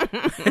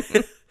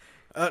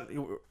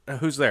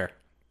 Who's there?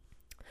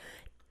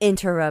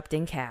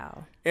 Interrupting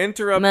cow.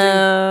 Interrupting.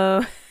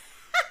 Moo.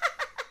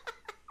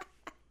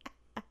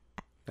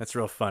 That's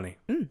real funny.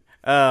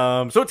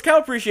 So it's Cow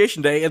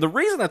Appreciation Day, and the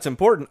reason that's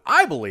important,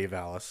 I believe,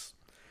 Alice,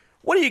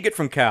 what do you get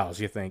from cows,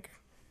 you think?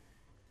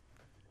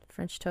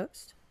 French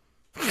toast?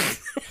 I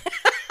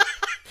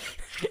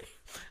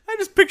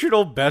just pictured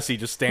old Bessie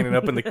just standing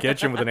up in the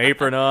kitchen with an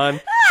apron on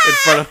in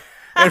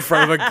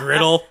front of a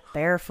griddle,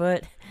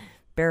 Barefoot.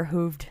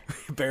 Bare-hooved.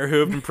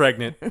 bare-hooved and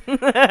pregnant.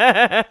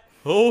 How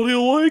do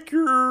you like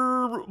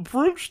your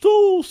French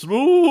toast?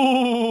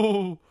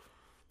 Ooh.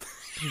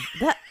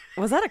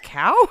 Was that a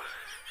cow?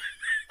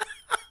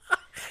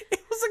 It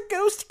was a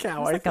ghost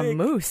cow, I Like think. a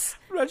moose.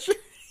 I'm not sure.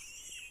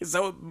 Is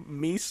that what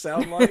meese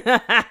sound like?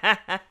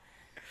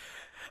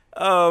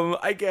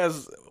 I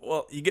guess,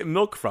 well, you get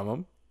milk from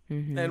them.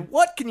 Mm-hmm. And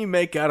what can you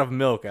make out of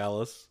milk,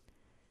 Alice?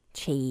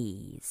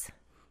 Cheese.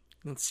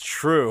 That's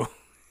true.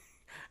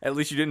 At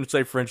least you didn't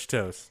say French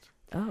toast.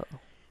 Oh.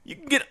 You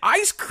can get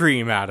ice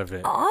cream out of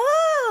it.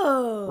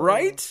 Oh.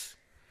 Right?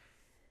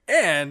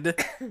 And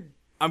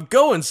I'm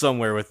going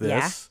somewhere with this.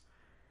 Yeah.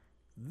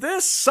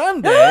 This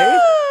Sunday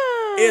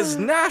is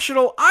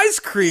National Ice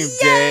Cream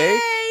Day.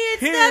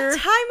 It's here. that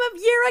time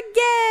of year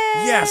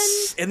again.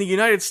 Yes, in the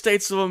United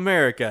States of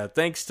America,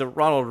 thanks to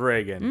Ronald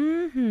Reagan.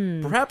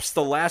 Mm-hmm. Perhaps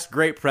the last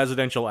great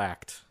presidential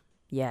act.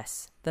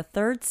 Yes. The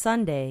third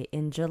Sunday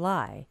in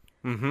July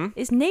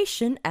is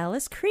Nation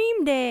Alice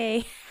Cream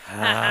Day. Get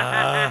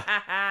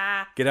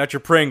out your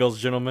Pringles,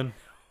 gentlemen.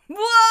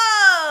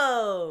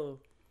 Whoa!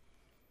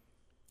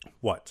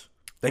 What?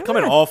 They come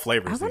in all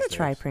flavors. I want these to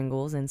try days.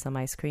 Pringles and some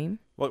ice cream.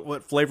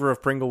 What flavor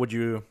of Pringle would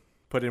you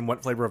put in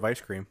what flavor of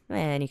ice cream?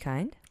 Any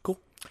kind. Cool.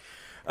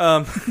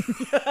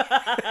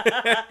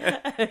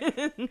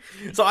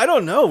 So I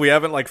don't know. We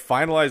haven't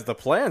finalized the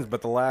plans,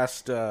 but the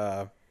last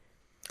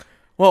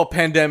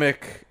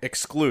pandemic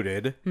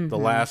excluded, the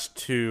last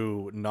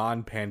 2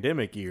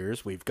 non-pandemic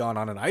years, we've gone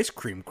on an ice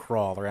cream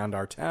crawl around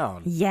our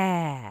town.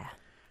 Yeah.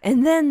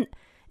 And then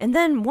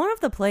one of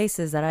the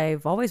places that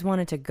I've always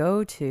wanted to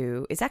go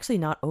to is actually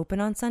not open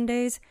on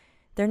Sundays.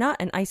 They're not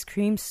an ice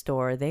cream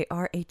store. They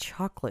are a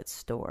chocolate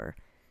store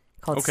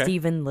called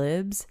Stephen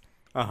Libs.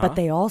 But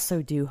they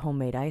also do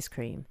homemade ice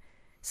cream.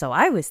 So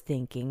I was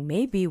thinking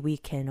maybe we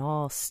can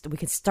we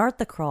can start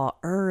the crawl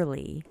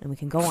early and we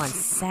can go on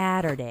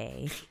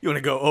Saturday. You want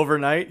to go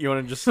overnight? You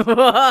want to just...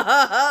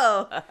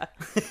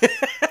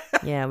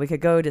 Yeah, we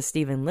could go to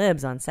Stephen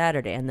Libs on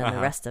Saturday and then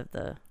the rest of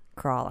the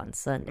crawl on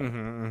Sunday.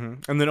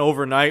 And then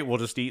overnight, we'll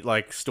just eat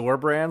like store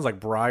brands, like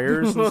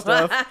Breyers and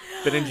stuff.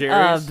 Ben and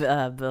Jerry's.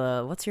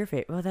 What's your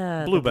favorite?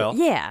 Well, Bluebell.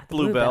 Yeah, the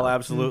Bluebell,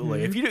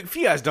 absolutely. If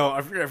you guys don't,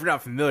 if you're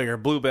not familiar,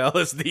 Bluebell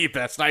is the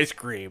best ice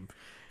cream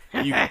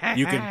you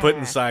can put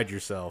inside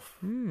yourself.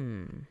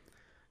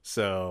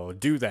 So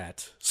do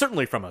that.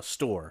 Certainly from a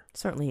store.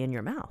 Certainly in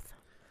your mouth.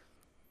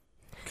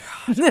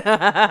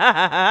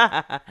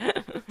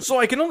 So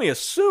I can only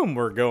assume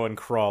we're going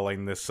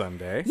crawling this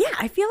Sunday. Yeah,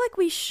 I feel like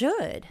we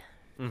should.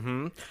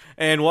 And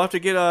we'll have to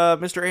get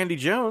Mr. Andy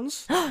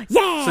Jones.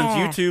 Yeah! Since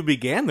you two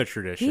began the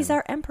tradition. He's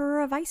our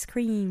Emperor of Ice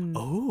Cream.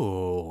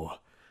 Oh,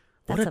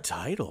 what a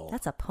title.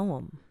 That's a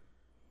poem.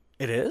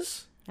 It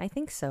is? I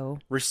think so.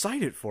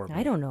 Recite it for me.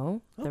 I don't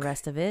know the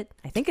rest of it.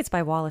 I think it's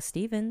by Wallace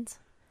Stevens.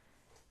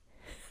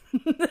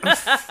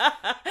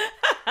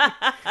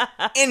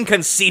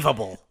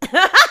 Inconceivable.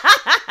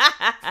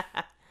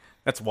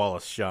 That's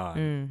Wallace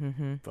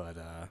Shawn. But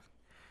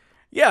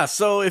yeah,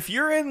 so if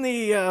you're in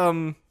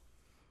the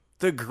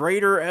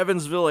greater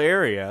Evansville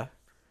area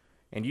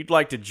and you'd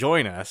like to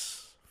join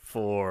us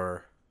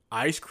for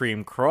ice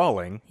cream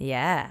crawling,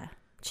 yeah,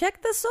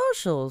 check the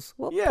socials.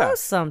 We'll Yeah.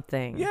 post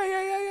something.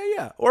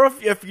 yeah. Or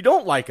if you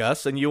don't like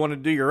us and you want to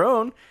do your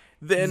own,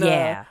 then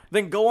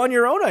then go on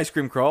your own ice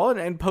cream crawl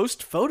and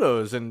post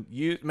photos and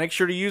make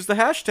sure to use the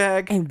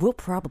hashtag. And we'll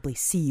probably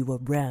see you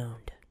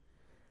around.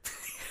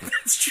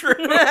 It's true.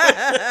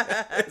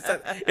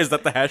 Is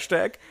that the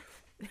hashtag?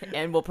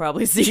 And we'll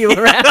probably see you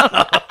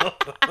around.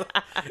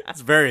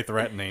 It's very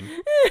threatening.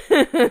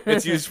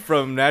 It's used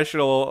from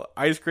National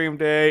Ice Cream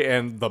Day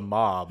and the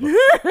Mob.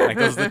 Like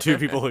those are the two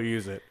people who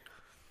use it.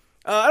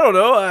 I don't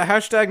know.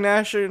 Hashtag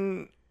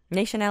Nation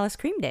Alice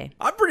Cream Day.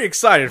 I'm pretty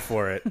excited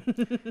for it.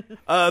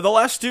 The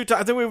last two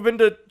times, I think we've been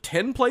to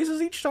 10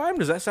 places each time.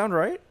 Does that sound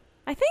right?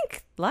 I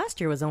think last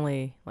year was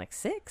only like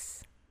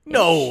 6.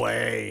 No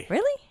way.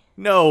 Really?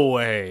 No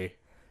way.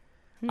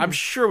 I'm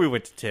sure we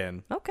went to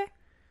 10. Okay.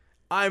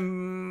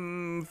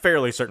 I'm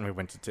fairly certain we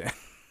went to 10.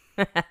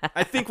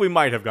 I think we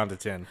might have gone to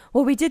 10.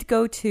 Well, we did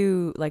go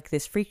to like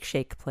this Freak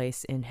Shake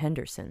place in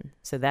Henderson,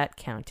 so that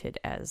counted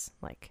as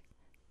like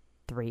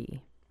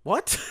 3.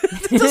 What?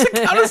 It doesn't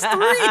count as 3.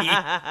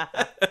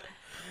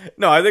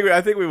 No,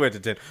 I think we went to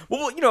 10.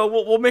 Well,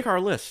 we'll make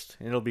our list,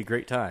 and it'll be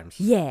great times.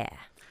 Yeah.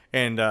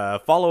 And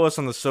follow us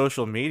on the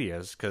social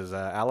medias, because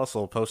Alice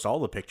will post all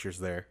the pictures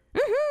there.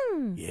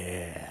 Mm-hmm.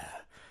 Yeah.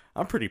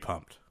 I'm pretty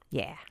pumped.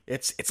 Yeah.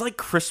 It's like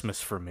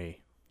Christmas for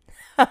me.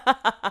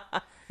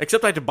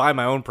 Except I had to buy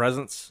my own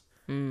presents.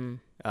 But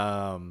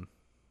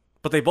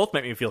they both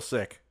make me feel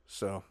sick,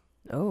 so.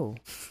 Oh.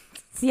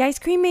 The ice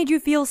cream made you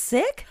feel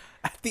sick?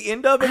 At the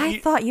end of it, I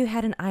thought you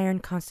had an iron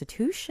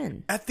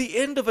constitution. At the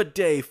end of a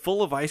day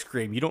full of ice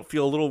cream, you don't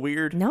feel a little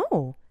weird?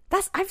 No.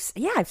 I've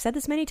said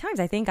this many times.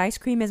 I think ice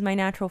cream is my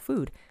natural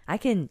food. I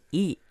can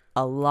eat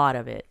a lot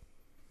of it.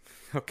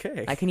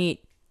 Okay. I can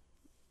eat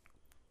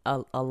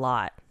a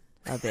lot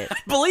of it. I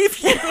believe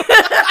you.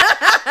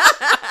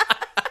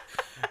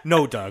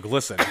 No, Doug,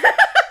 listen.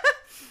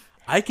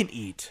 I can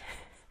eat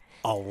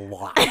a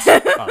lot of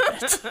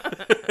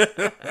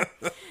it.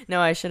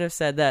 No, I should have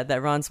said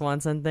that Ron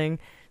Swanson thing.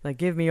 Like,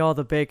 give me all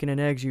the bacon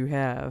and eggs you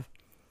have.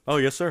 Oh,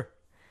 yes, sir.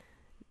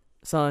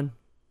 Son,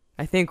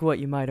 I think what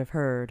you might have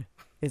heard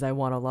is I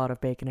want a lot of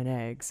bacon and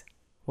eggs.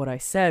 What I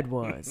said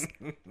was,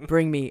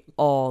 bring me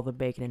all the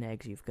bacon and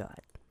eggs you've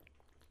got.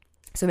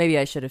 So maybe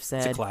I should have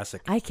said, it's a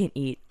classic. I can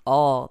eat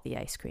all the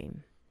ice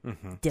cream.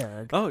 Mm-hmm.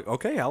 Doug. Oh,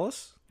 okay,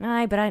 Alice.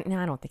 I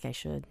don't think I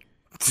should.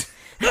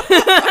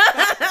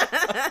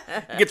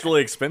 It gets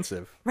really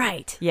expensive.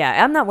 Right.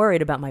 Yeah, I'm not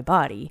worried about my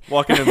body.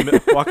 Walk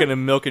in a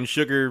milk and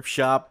sugar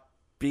shop,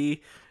 and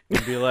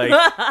be like,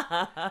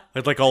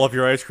 I'd like all of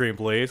your ice cream,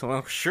 please.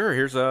 Well, sure,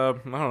 here's I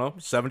don't know,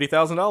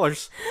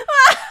 $70,000.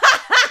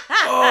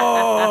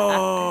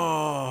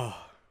 Oh.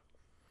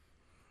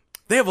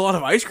 They have a lot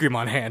of ice cream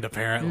on hand,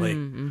 apparently.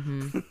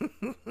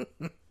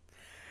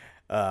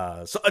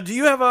 So do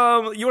you have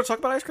you want to talk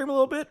about ice cream a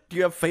little bit? Do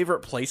you have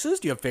favorite places?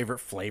 Do you have favorite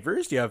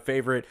flavors? Do you have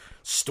favorite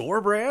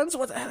store brands?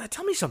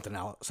 Tell me something,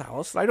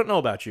 Alice. I don't know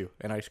about you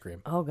and ice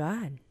cream. Oh,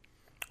 God.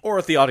 Or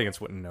if the audience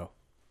wouldn't know.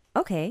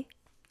 Okay.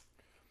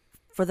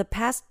 For the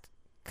past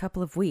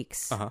couple of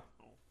weeks,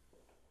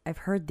 I've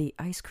heard the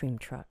ice cream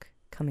truck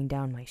coming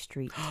down my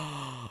street.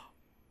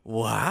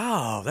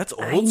 Wow, that's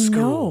old school.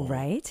 I know,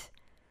 right?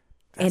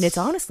 And it's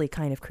honestly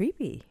kind of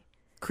creepy.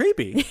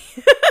 Creepy?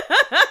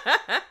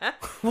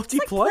 What's he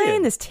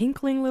playing this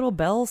tinkling little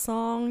bell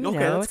song. You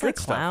know, it's like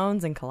stuff.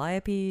 clowns and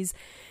calliopes.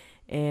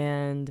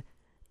 And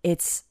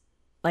it's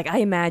like, I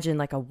imagine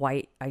like a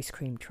white ice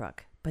cream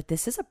truck, but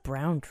this is a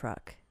brown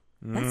truck.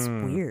 That's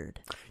weird.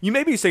 You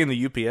may be saying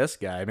the UPS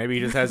guy. Maybe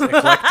he just has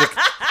eclectic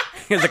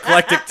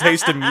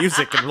taste in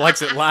music and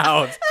likes it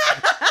loud.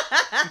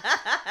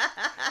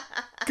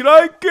 Can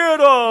I get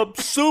a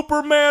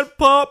Superman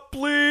pop,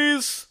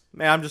 please?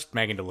 Man, I'm just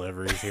making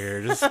deliveries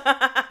here.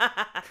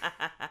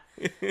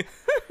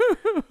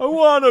 I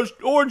want an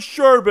orange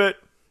sherbet.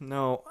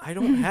 No, I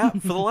don't have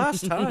for the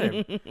last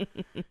time.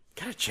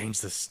 Gotta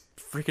change this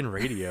freaking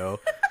radio.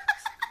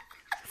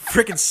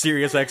 Freaking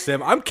Sirius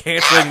XM. I'm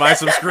canceling my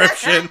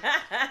subscription.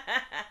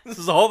 This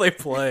is all they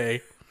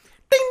play.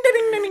 Ding,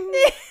 ding, ding, ding,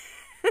 ding.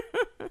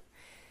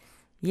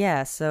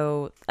 Yeah,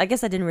 so I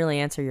guess I didn't really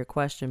answer your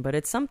question, but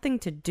it's something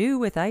to do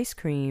with ice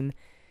cream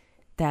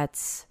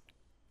that's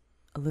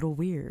a little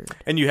weird.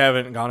 And you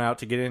haven't gone out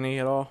to get any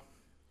at all?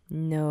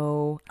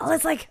 No. Oh,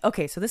 it's like,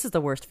 okay, so this is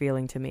the worst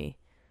feeling to me.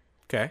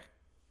 Okay.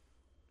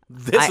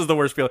 This is the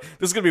worst feeling.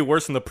 This is going to be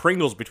worse than the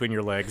Pringles between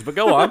your legs, but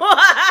go on.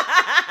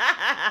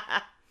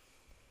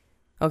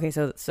 Okay,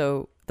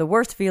 so the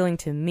worst feeling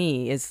to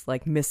me is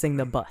like missing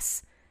the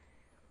bus.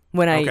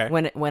 When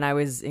I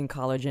was in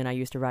college and I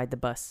used to ride the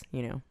bus,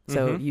 you know.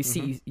 So you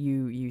see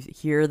you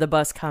hear the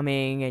bus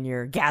coming and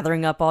you're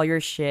gathering up all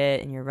your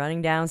shit and you're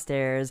running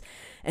downstairs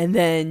and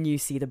then you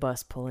see the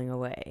bus pulling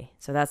away.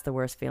 So that's the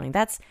worst feeling.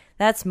 That's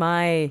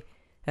my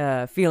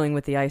feeling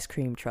with the ice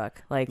cream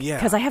truck. Like,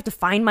 because I have to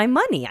find my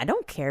money. I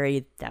don't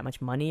carry that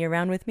much money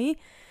around with me.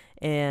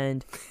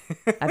 And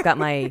I've got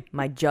my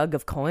jug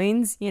of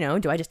coins, you know.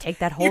 Do I just take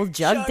that whole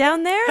jug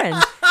down there and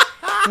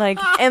like,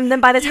 and then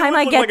by the time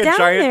I get down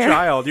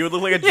there, you would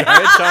look like a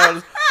giant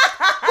child.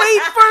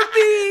 Wait for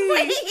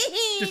me!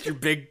 Just your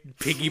big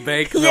piggy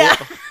bank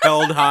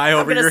held high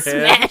over your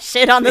head. Smash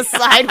it on the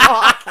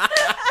sidewalk.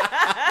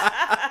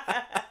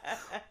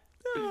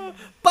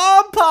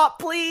 Bomb pop,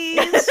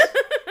 please.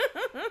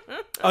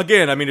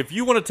 Again, I mean, if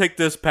you want to take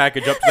this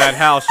package up to that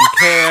house, you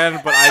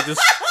can. But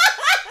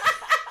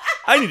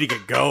I need to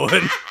get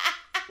going.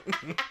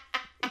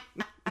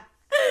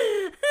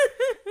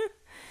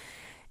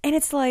 And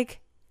it's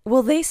like,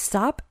 will they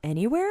stop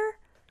anywhere?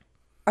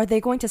 Are they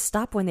going to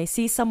stop when they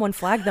see someone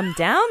flag them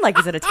down? Like,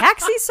 is it a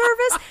taxi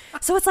service?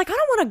 So it's like, I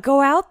don't want to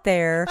go out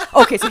there.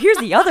 Okay, so here's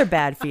the other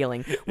bad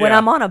feeling. When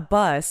I'm on a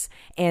bus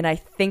and I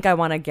think I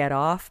want to get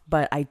off,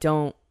 but I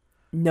don't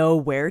know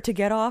where to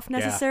get off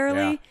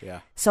necessarily. Yeah.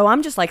 So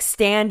I'm just like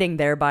standing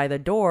there by the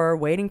door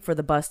waiting for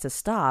the bus to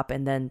stop,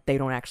 and then they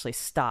don't actually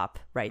stop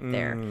right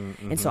there.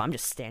 And so I'm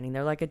just standing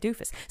there like a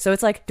doofus. So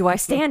it's like, do I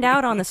stand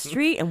out on the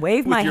street and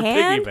wave my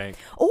hand?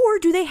 Or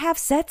do they have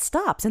set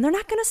stops and they're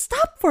not going to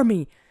stop for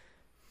me?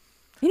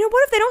 You know,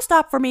 what if they don't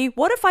stop for me?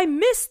 What if I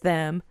miss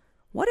them?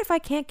 What if I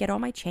can't get all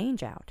my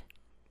change out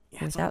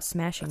without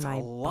smashing my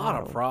bottle? A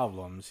lot of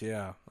problems,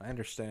 I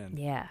understand.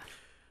 Yeah.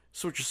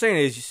 So what you're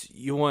saying is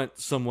you want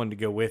someone to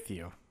go with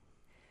you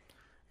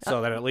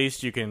so that at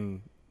least you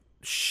can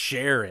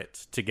share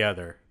it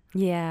together.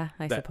 Yeah,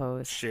 I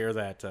suppose. Share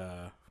that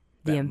the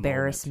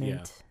embarrassment.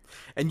 Moment. Yeah.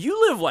 And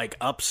you live like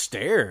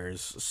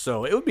upstairs,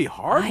 so it would be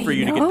hard for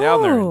you to get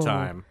down there in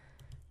time.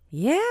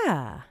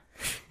 Yeah.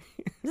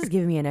 This is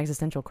giving me an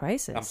existential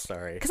crisis. I'm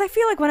sorry. Because I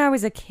feel like when I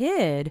was a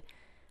kid,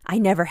 I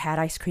never had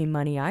ice cream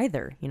money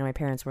either. You know, my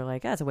parents were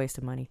like, that's a waste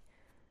of money.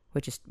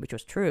 Which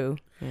was true,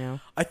 you know.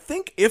 I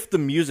think if the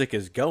music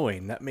is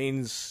going, that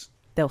means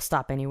they'll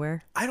stop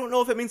anywhere. I don't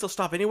know if it means they'll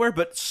stop anywhere,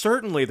 but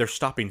certainly they're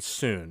stopping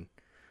soon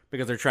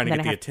because they're trying to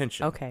get the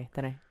attention. Okay,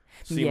 then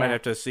so you might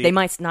have to see. They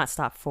might not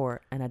stop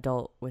for an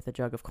adult with a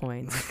jug of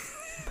coins,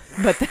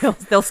 but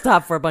they'll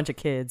stop for a bunch of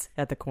kids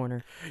at the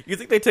corner. You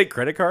think they take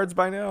credit cards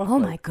by now? Oh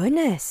my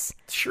goodness!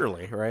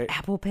 Surely, right?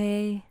 Apple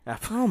Pay.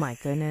 Oh my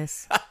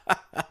goodness!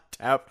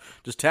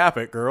 Just tap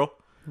it, girl.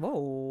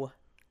 Whoa!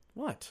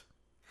 What?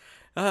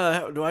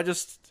 Do I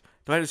just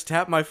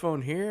tap my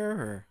phone here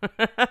or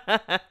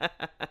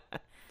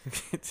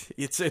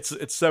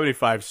it's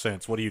 75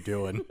 cents. What are you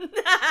doing? You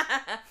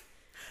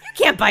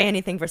can't buy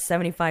anything for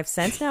 75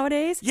 cents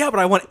nowadays. Yeah, but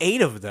I want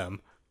 8 of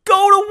them. Go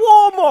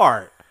to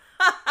Walmart.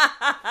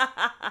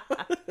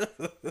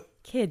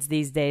 Kids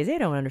these days, they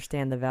don't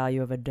understand the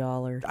value of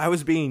 $1. I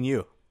was being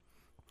you.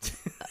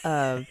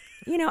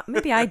 You know,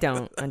 maybe I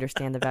don't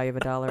understand the value of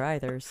 $1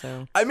 either,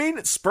 so. I mean,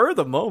 it's spur of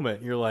the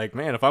moment. You're like,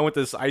 man, if I want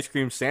this ice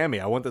cream Sammy,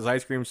 I want this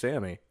ice cream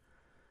Sammy.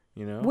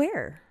 You know?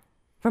 Where?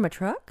 From a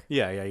truck?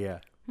 Yeah.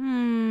 You're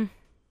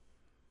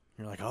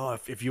like, oh,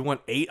 if you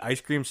want 8 ice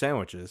cream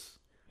sandwiches.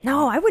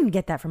 No, I wouldn't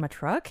get that from a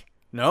truck.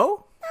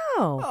 No?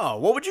 No. Oh,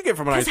 what would you get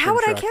from an ice cream truck?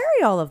 Because how would truck? I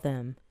carry all of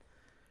them?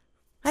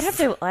 I'd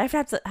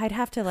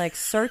have to like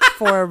search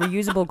for a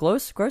reusable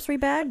grocery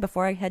bag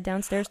before I head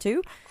downstairs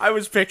too. I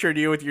was picturing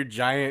you with your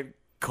giant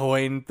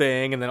coin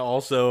thing, and then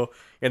also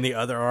in the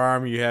other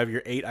arm you have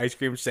your 8 ice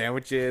cream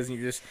sandwiches, and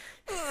you're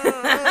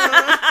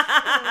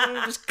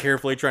just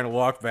carefully trying to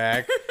walk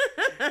back.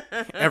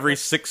 Every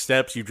 6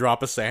 steps you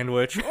drop a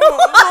sandwich.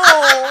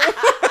 Oh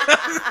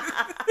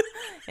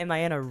no! Am I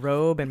in a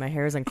robe and my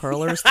hair's in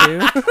curlers too?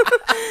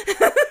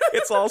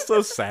 It's all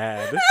so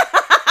sad.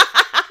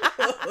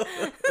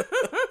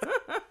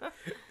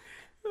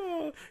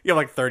 You have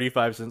like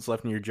 35 cents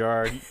left in your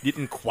jar. You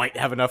didn't quite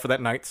have enough of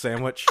that night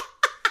sandwich.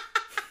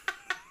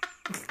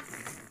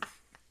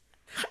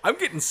 I'm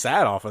getting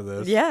sad off of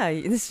this. Yeah,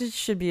 this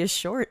should be a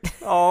short.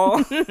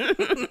 Oh,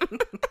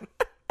 it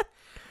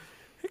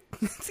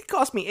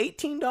cost me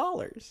 $18.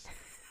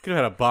 Could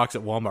have had a box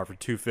at Walmart for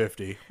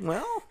 $2.50.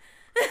 Well,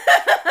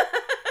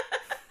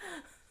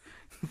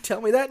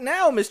 tell me that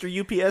now, Mr.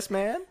 UPS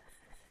man.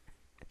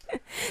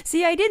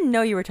 See, I didn't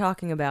know you were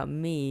talking about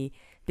me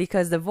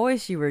because the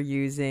voice you were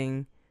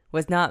using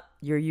was not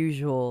your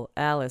usual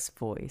Alice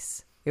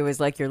voice. It was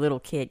like your little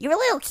kid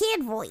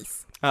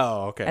voice.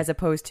 Oh, okay. As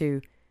opposed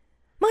to,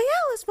 my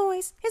Alice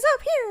voice is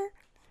up here.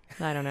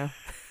 I don't know.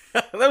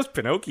 That was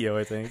Pinocchio,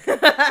 I think. I'm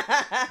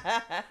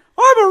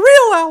a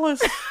real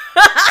Alice.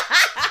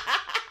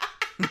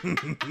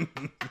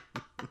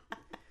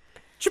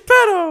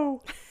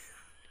 Geppetto.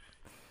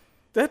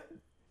 That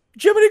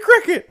Jiminy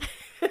Cricket.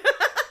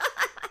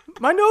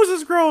 My nose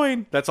is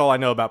growing. That's all I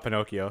know about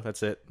Pinocchio.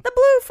 That's it. The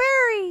blue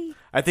fairy.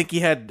 I think he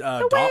had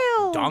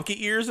whale.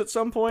 donkey ears at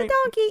some point.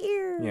 Donkey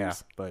ears. Yeah,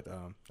 but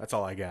that's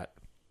all I got.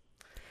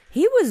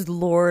 He was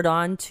lured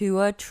onto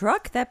a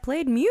truck that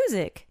played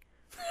music.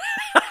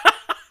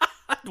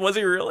 Was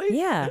he really?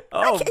 Yeah.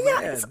 Oh,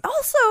 yeah. man.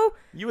 Also,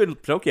 You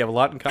and Pinocchio have a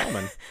lot in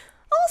common.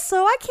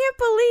 I can't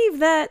believe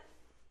that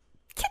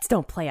kids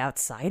don't play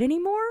outside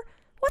anymore.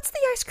 What's the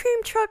ice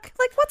cream truck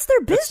like? What's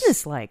their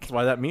business like? That's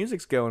why that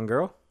music's going,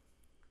 girl.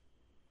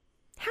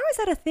 How is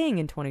that a thing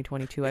in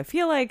 2022? I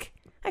feel like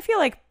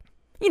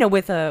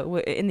with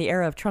in the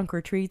era of trunk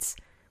or treats,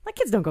 like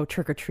kids don't go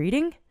trick or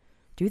treating,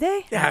 do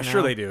they? Yeah,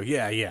 sure they do.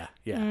 Yeah.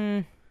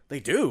 They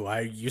do.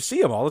 You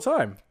see them all the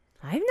time.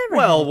 I've never.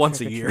 Well, had a once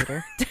a year.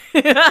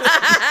 trick-or-treater.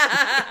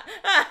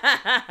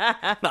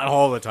 Not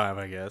all the time,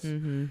 I guess.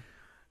 Mm-hmm.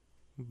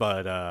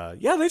 But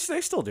yeah, they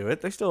still do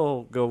it. They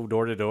still go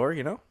door to door.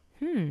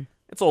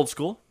 It's old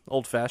school,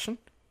 old fashioned.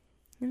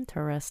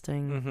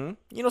 Interesting.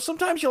 Mm-hmm.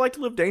 Sometimes you like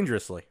to live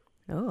dangerously.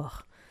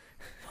 Ugh.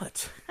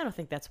 What? I don't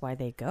think that's why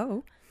they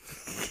go.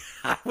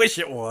 I wish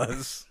it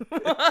was.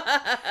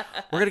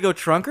 We're gonna go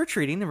trunk or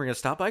treating, then we're gonna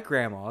stop by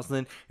Grandma's,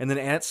 and then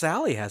Aunt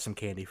Sally has some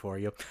candy for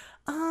you.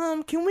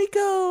 Can we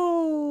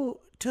go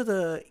to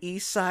the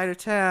east side of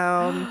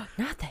town?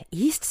 Not the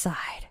east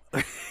side.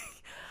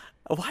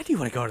 Why do you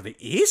want to go to the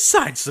east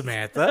side,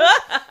 Samantha?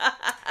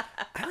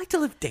 I like to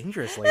live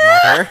dangerously,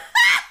 Mother.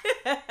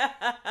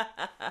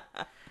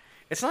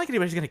 It's not like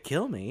anybody's gonna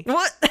kill me.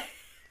 What?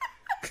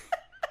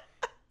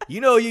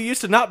 You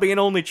used to not be an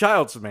only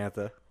child,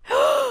 Samantha.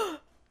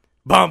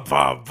 Bum,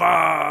 bum,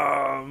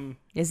 bum.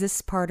 Is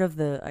this part of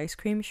the ice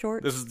cream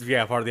short? This is,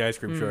 part of the ice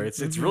cream show.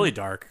 It's really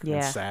dark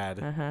and sad.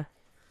 Uh-huh.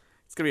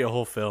 It's going to be a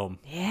whole film.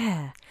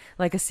 Yeah.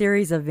 Like a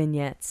series of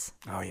vignettes.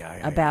 Oh,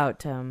 yeah.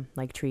 About,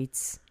 like,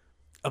 treats.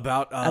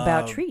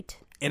 About treat.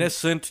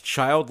 Innocent,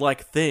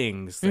 childlike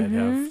things that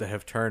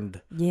have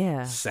turned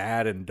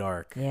sad and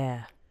dark.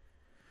 Yeah.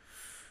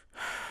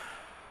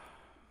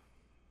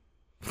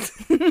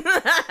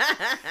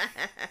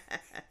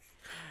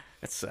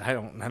 I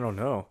don't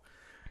know.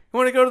 You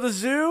want to go to the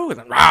zoo? And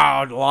then,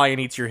 the lion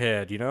eats your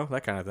head,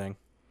 that kind of thing.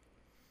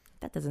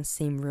 That doesn't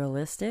seem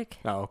realistic.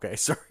 Oh, okay.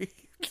 Sorry.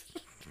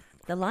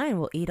 The lion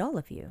will eat all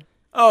of you.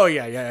 Oh,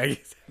 yeah.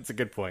 That's a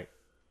good point.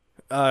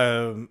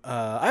 I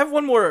have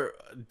one more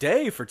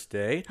day for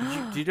today.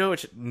 Do you know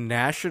it's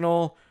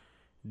National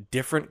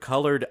Different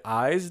Colored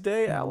Eyes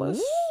Day,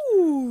 Alice?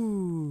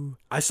 Ooh.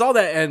 I saw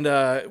that,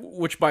 and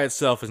which by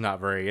itself is not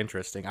very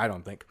interesting, I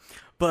don't think.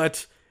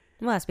 But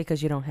well, that's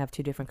because you don't have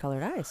two different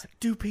colored eyes.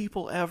 do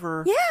people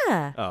ever?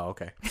 Yeah. Oh,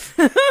 okay.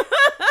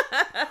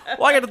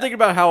 Well, I got to think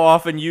about how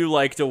often you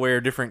like to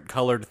wear different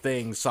colored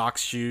things: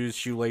 socks, shoes,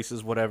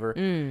 shoelaces, whatever.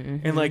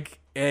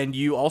 And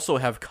you also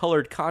have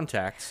colored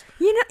contacts.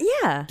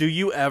 Yeah. Do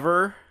you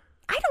ever?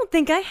 I don't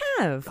think I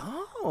have.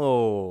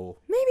 Oh.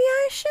 Maybe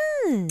I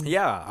should.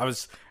 Yeah, I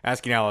was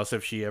asking Alice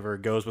if she ever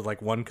goes with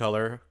like one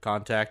color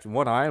contact in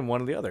one eye and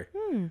one in the other.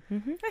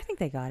 I think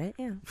they got it,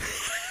 yeah.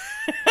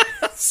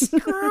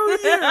 Screw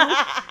you.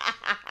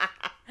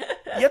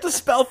 You have to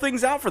spell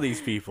things out for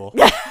these people.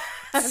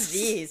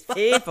 These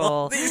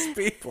people. These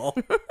people.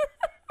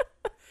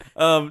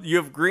 You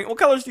have green. What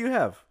colors do you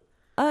have?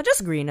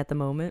 Just green at the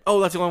moment. Oh,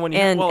 that's the only one you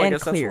and, have? Well, I and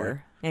guess clear. that's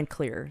why. And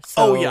clear.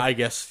 So, I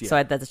guess. Yeah.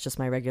 So that's just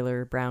my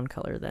regular brown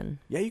color then.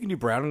 Yeah, you can do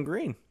brown and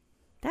green.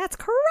 That's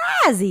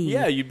crazy.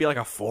 Yeah, you'd be like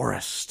a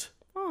forest.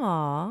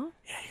 Aw.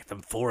 Yeah, you get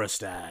them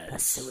forest eyes. A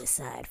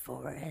suicide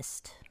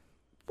forest.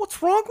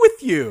 What's wrong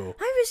with you?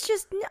 I was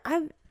just...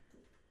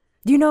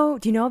 Do you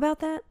know about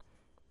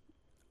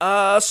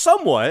that?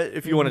 Somewhat.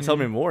 If you want to tell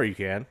me more, you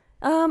can.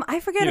 I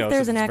forget if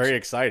there's an actual... actual... very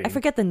exciting. I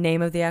forget the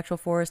name of the actual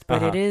forest,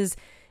 but it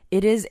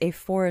is a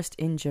forest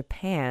in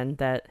Japan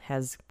that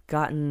has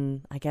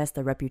gotten, I guess,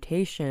 the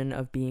reputation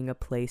of being a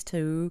place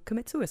to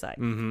commit suicide.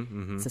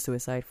 It's a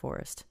suicide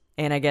forest.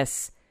 And I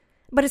guess...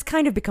 But it's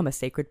kind of become a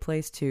sacred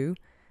place, too.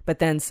 But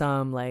then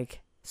some,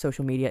 like,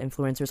 social media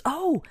influencers...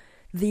 Oh!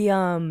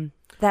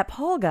 That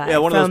Paul guy. Yeah,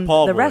 one from of those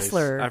Paul the boys.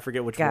 wrestler I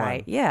forget which guy.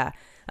 one. Yeah.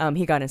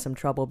 He got in some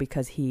trouble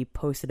because he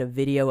posted a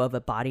video of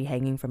a body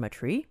hanging from a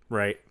tree.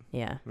 Right.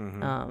 Yeah.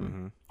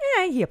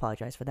 Yeah, he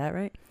apologized for that,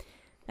 right?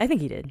 I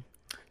think he did.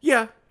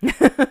 Yeah.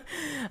 But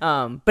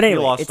anyway, he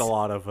lost a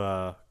lot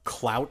of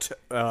clout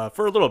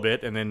for a little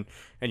bit, and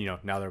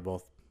now they're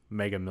both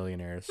mega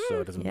millionaires,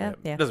 so it doesn't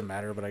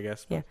matter. But I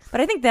guess. Yeah.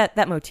 But I think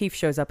that motif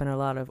shows up in a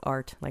lot of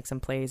art, like some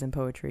plays and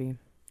poetry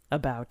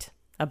about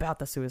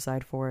the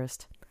suicide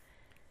forest.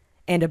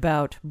 And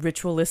about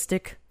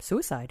ritualistic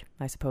suicide,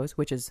 I suppose,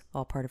 which is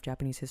all part of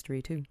Japanese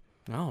history, too.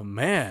 Oh,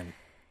 man.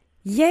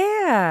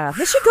 Yeah,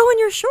 that should go in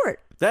your short.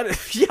 That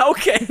is, yeah,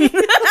 okay.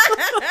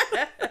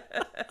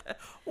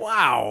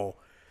 Wow.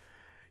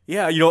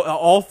 Yeah,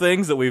 all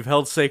things that we've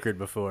held sacred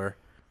before.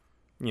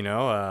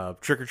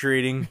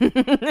 Trick-or-treating,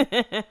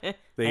 the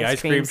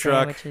ice cream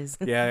truck. Sandwiches.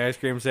 Yeah, the ice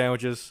cream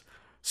sandwiches,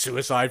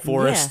 suicide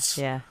forests.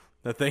 Yeah.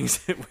 The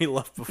things that we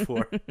loved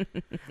before.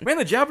 Man,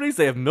 the Japanese,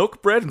 they have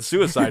milk bread and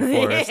suicide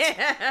forests.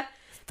 Yeah.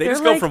 They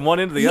just go from one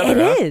end to the other.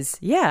 It is.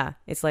 Yeah.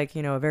 It's like,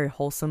 a very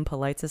wholesome,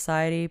 polite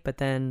society, but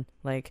then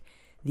like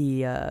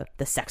the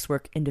sex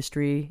work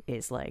industry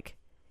is like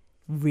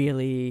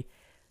really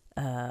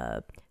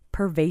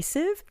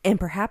pervasive, and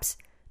perhaps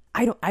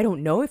I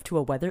don't know if to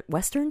a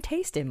Western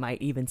taste it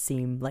might even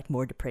seem like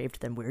more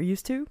depraved than we're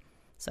used to.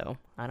 So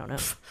I don't know.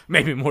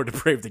 Maybe more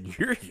depraved than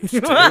you're used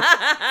to.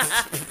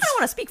 I don't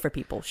want to speak for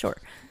people, sure,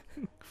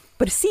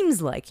 but it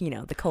seems like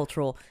the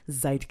cultural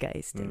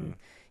zeitgeist and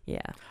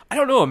yeah. I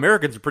don't know.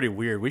 Americans are pretty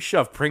weird. We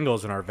shove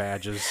Pringles in our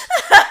badges.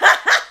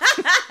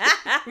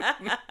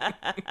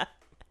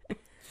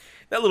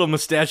 That little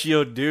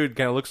mustachioed dude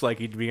kind of looks like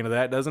he'd be into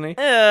that, doesn't he?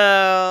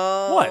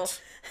 Oh.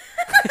 What?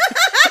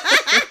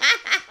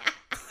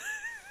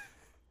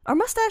 Are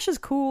mustaches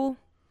cool?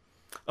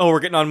 Oh, we're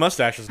getting on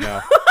mustaches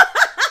now.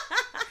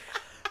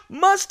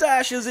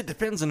 Mustaches, it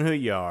depends on who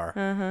you are.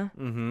 Uh-huh.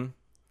 Mm-hmm.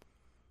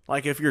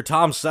 Like if you're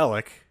Tom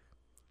Selleck.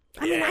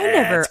 I mean,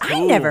 it's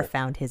cool. I never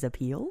found his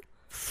appeal.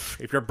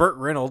 If you're Burt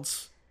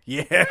Reynolds,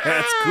 yeah,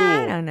 that's cool.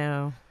 I don't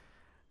know.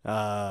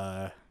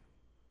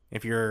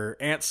 If you're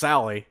Aunt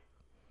Sally.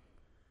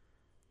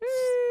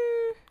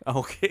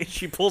 Okay,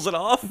 she pulls it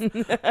off.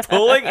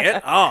 Pulling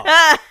it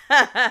off.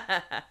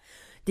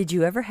 Did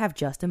you ever have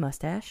just a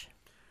mustache?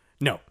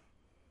 No.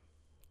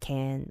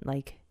 Can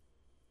I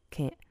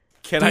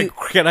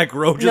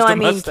grow just a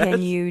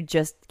mustache?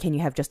 Can you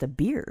have just a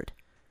beard?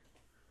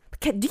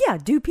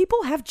 Do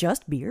people have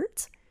just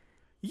beards?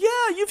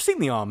 Yeah, you've seen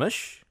the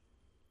Amish.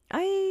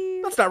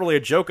 I That's not really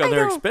a joke on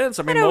their expense.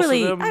 I mean, most of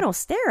them. I don't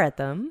stare at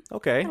them.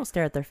 Okay. I don't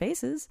stare at their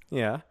faces.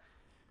 Yeah,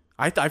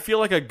 I feel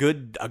like a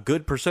good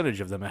percentage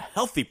of them, a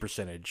healthy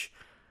percentage,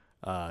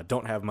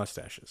 don't have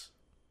mustaches.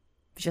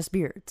 Just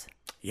beards.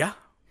 Yeah.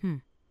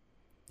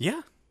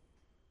 Yeah.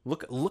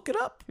 Look it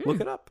up.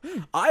 Look it up.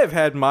 I've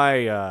had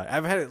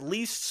at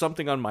least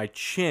something on my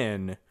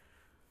chin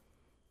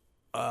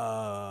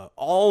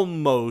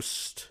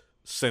almost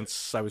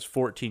since I was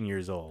 14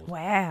 years old.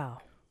 Wow.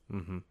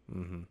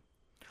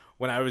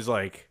 When I was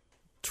like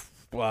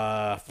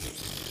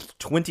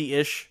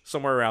 20-ish,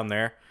 somewhere around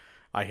there,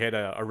 I had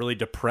a really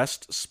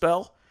depressed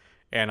spell,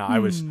 and I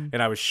was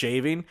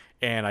shaving,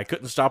 and I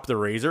couldn't stop the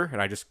razor, and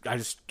I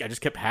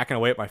just kept hacking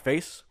away at my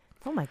face.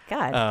 Oh my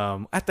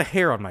god. At the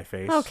hair on my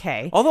face.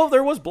 Okay. Although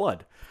there was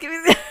blood.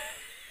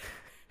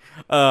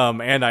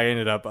 And I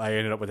ended up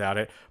without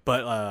it,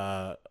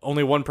 but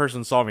only one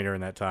person saw me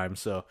during that time,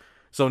 so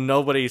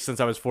nobody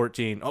since I was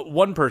 14,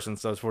 one person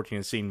since I was 14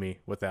 has seen me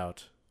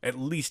without at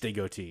least a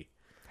goatee.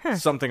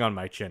 Something on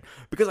my chin,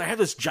 because I have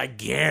this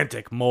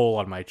gigantic mole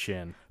on my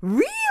chin.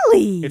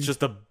 Really? It's just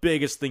the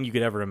biggest thing you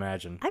could ever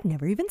imagine. I've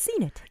never even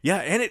seen it. Yeah,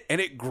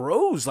 and it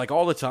grows like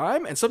all the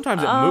time, and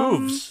sometimes it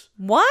moves.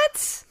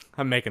 What?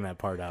 I'm making that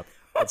part up.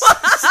 Well,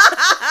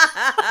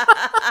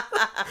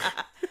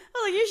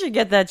 you should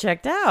get that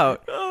checked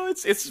out. Oh,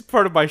 it's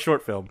part of my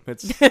short film.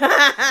 It's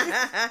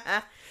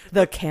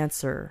The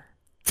cancer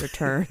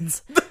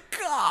returns.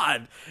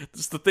 God,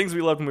 it's the things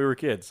we loved when we were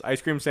kids: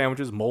 ice cream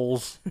sandwiches,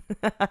 moles.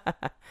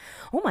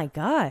 Oh my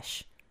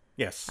gosh!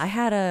 Yes, I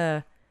had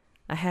a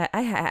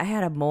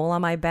mole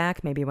on my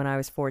back maybe when I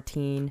was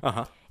 14,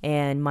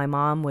 and my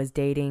mom was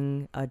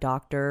dating a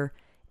doctor,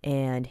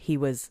 and he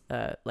was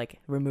like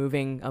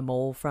removing a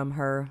mole from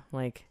her,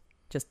 like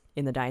just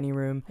in the dining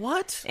room.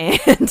 What?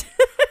 And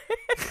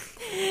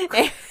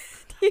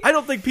I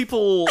don't think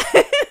people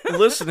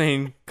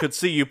listening could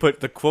see you put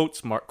the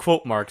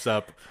quote marks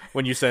up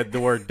when you said the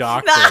word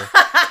doctor.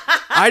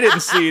 I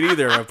didn't see it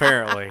either,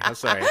 apparently. I'm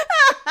sorry.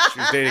 She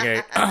was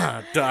dating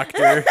a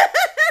doctor.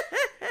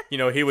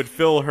 He would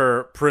fill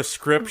her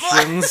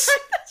prescriptions.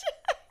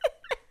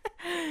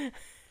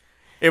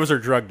 It was her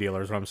drug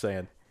dealer, is what I'm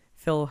saying.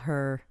 Fill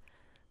her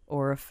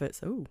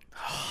orifice. Ooh.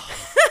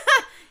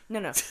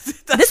 No.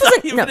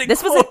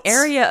 This was an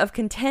area of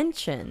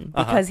contention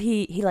because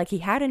he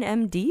had an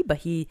MD, but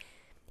he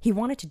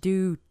wanted to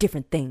do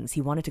different things. He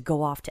wanted to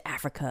go off to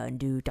Africa and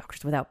do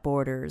Doctors Without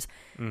Borders.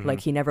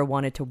 Like he never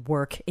wanted to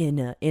work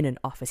in an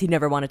office. He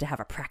never wanted to have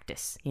a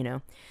practice,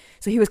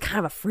 So he was kind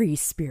of a free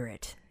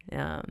spirit.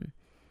 Yeah,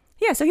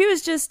 so he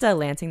was just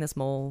lancing this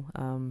mole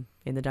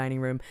in the dining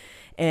room,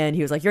 and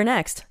he was like, "You're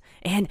next."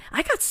 And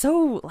I got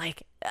so I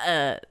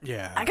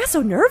got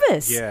so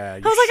nervous. Yeah, I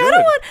was like, I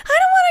don't want to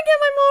get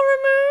my mole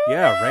removed.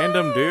 Yeah,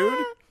 random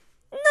dude.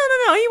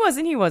 No, he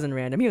wasn't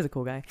random. He was a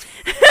cool guy.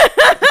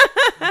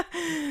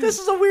 This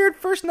is a weird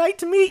first night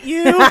to meet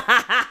you.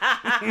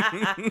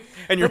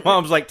 And your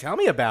mom's like, "Tell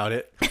me about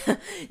it."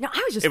 No,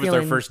 I was just. It was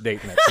their first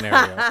date in that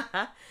scenario.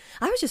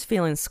 I was just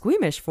feeling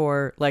squeamish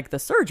for like the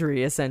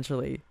surgery,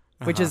 essentially,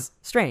 which is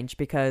strange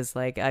because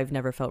like I've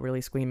never felt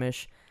really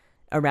squeamish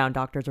around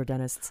doctors or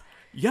dentists.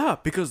 Yeah,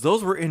 because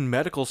those were in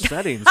medical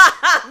settings.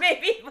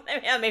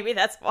 Maybe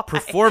that's why.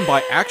 Performed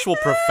by actual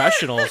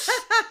professionals.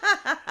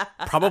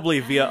 Probably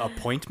via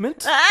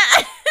appointment.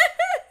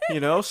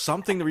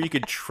 Something where you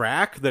could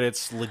track that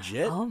it's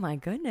legit. Oh my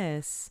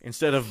goodness.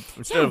 Instead of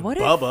what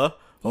Bubba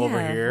if,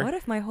 over here. What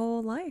if my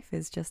whole life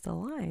is just a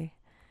lie?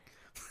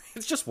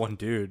 It's just one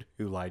dude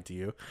who lied to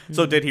you.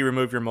 So did he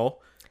remove your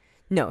mole?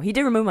 No, he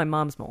did remove my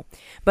mom's mole.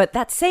 But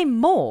that same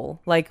mole,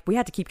 like, we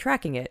had to keep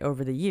tracking it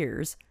over the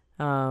years.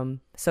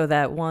 So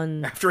that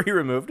one... After he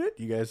removed it?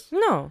 You guys...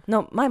 No,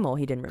 my mole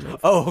he didn't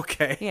remove. Oh,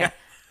 okay. Yeah.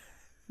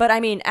 But I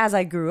mean, as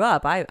I grew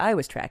up, I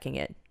was tracking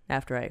it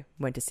after I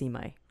went to see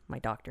my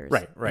doctors.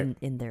 Right.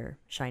 In their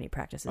shiny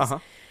practices. Uh-huh.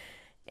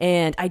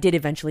 And I did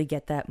eventually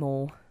get that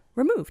mole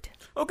removed.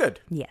 Oh, good.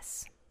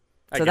 Yes.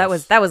 So that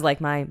was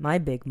like my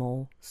big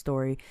mole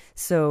story.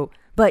 So,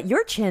 but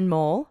your chin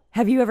mole,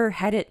 have you ever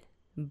had it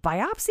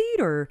biopsied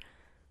or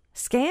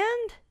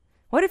scanned?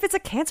 What if it's a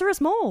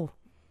cancerous mole?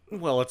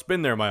 Well, it's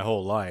been there my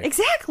whole life.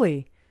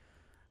 Exactly.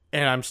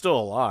 And I'm still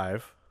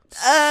alive.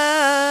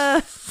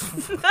 Am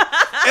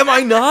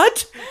I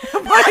not?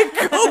 Am I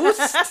a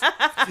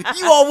ghost?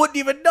 You all wouldn't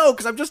even know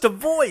because I'm just a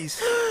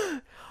voice.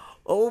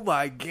 Oh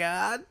my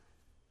God.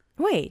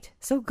 Wait,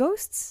 so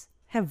ghosts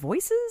have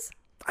voices?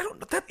 I don't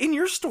know. That in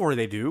your story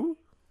they do.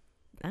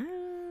 I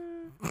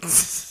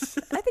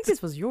think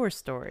this was your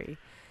story.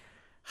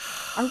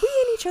 Are we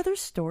in each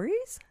other's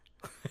stories?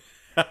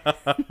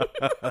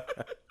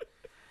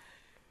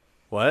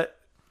 What?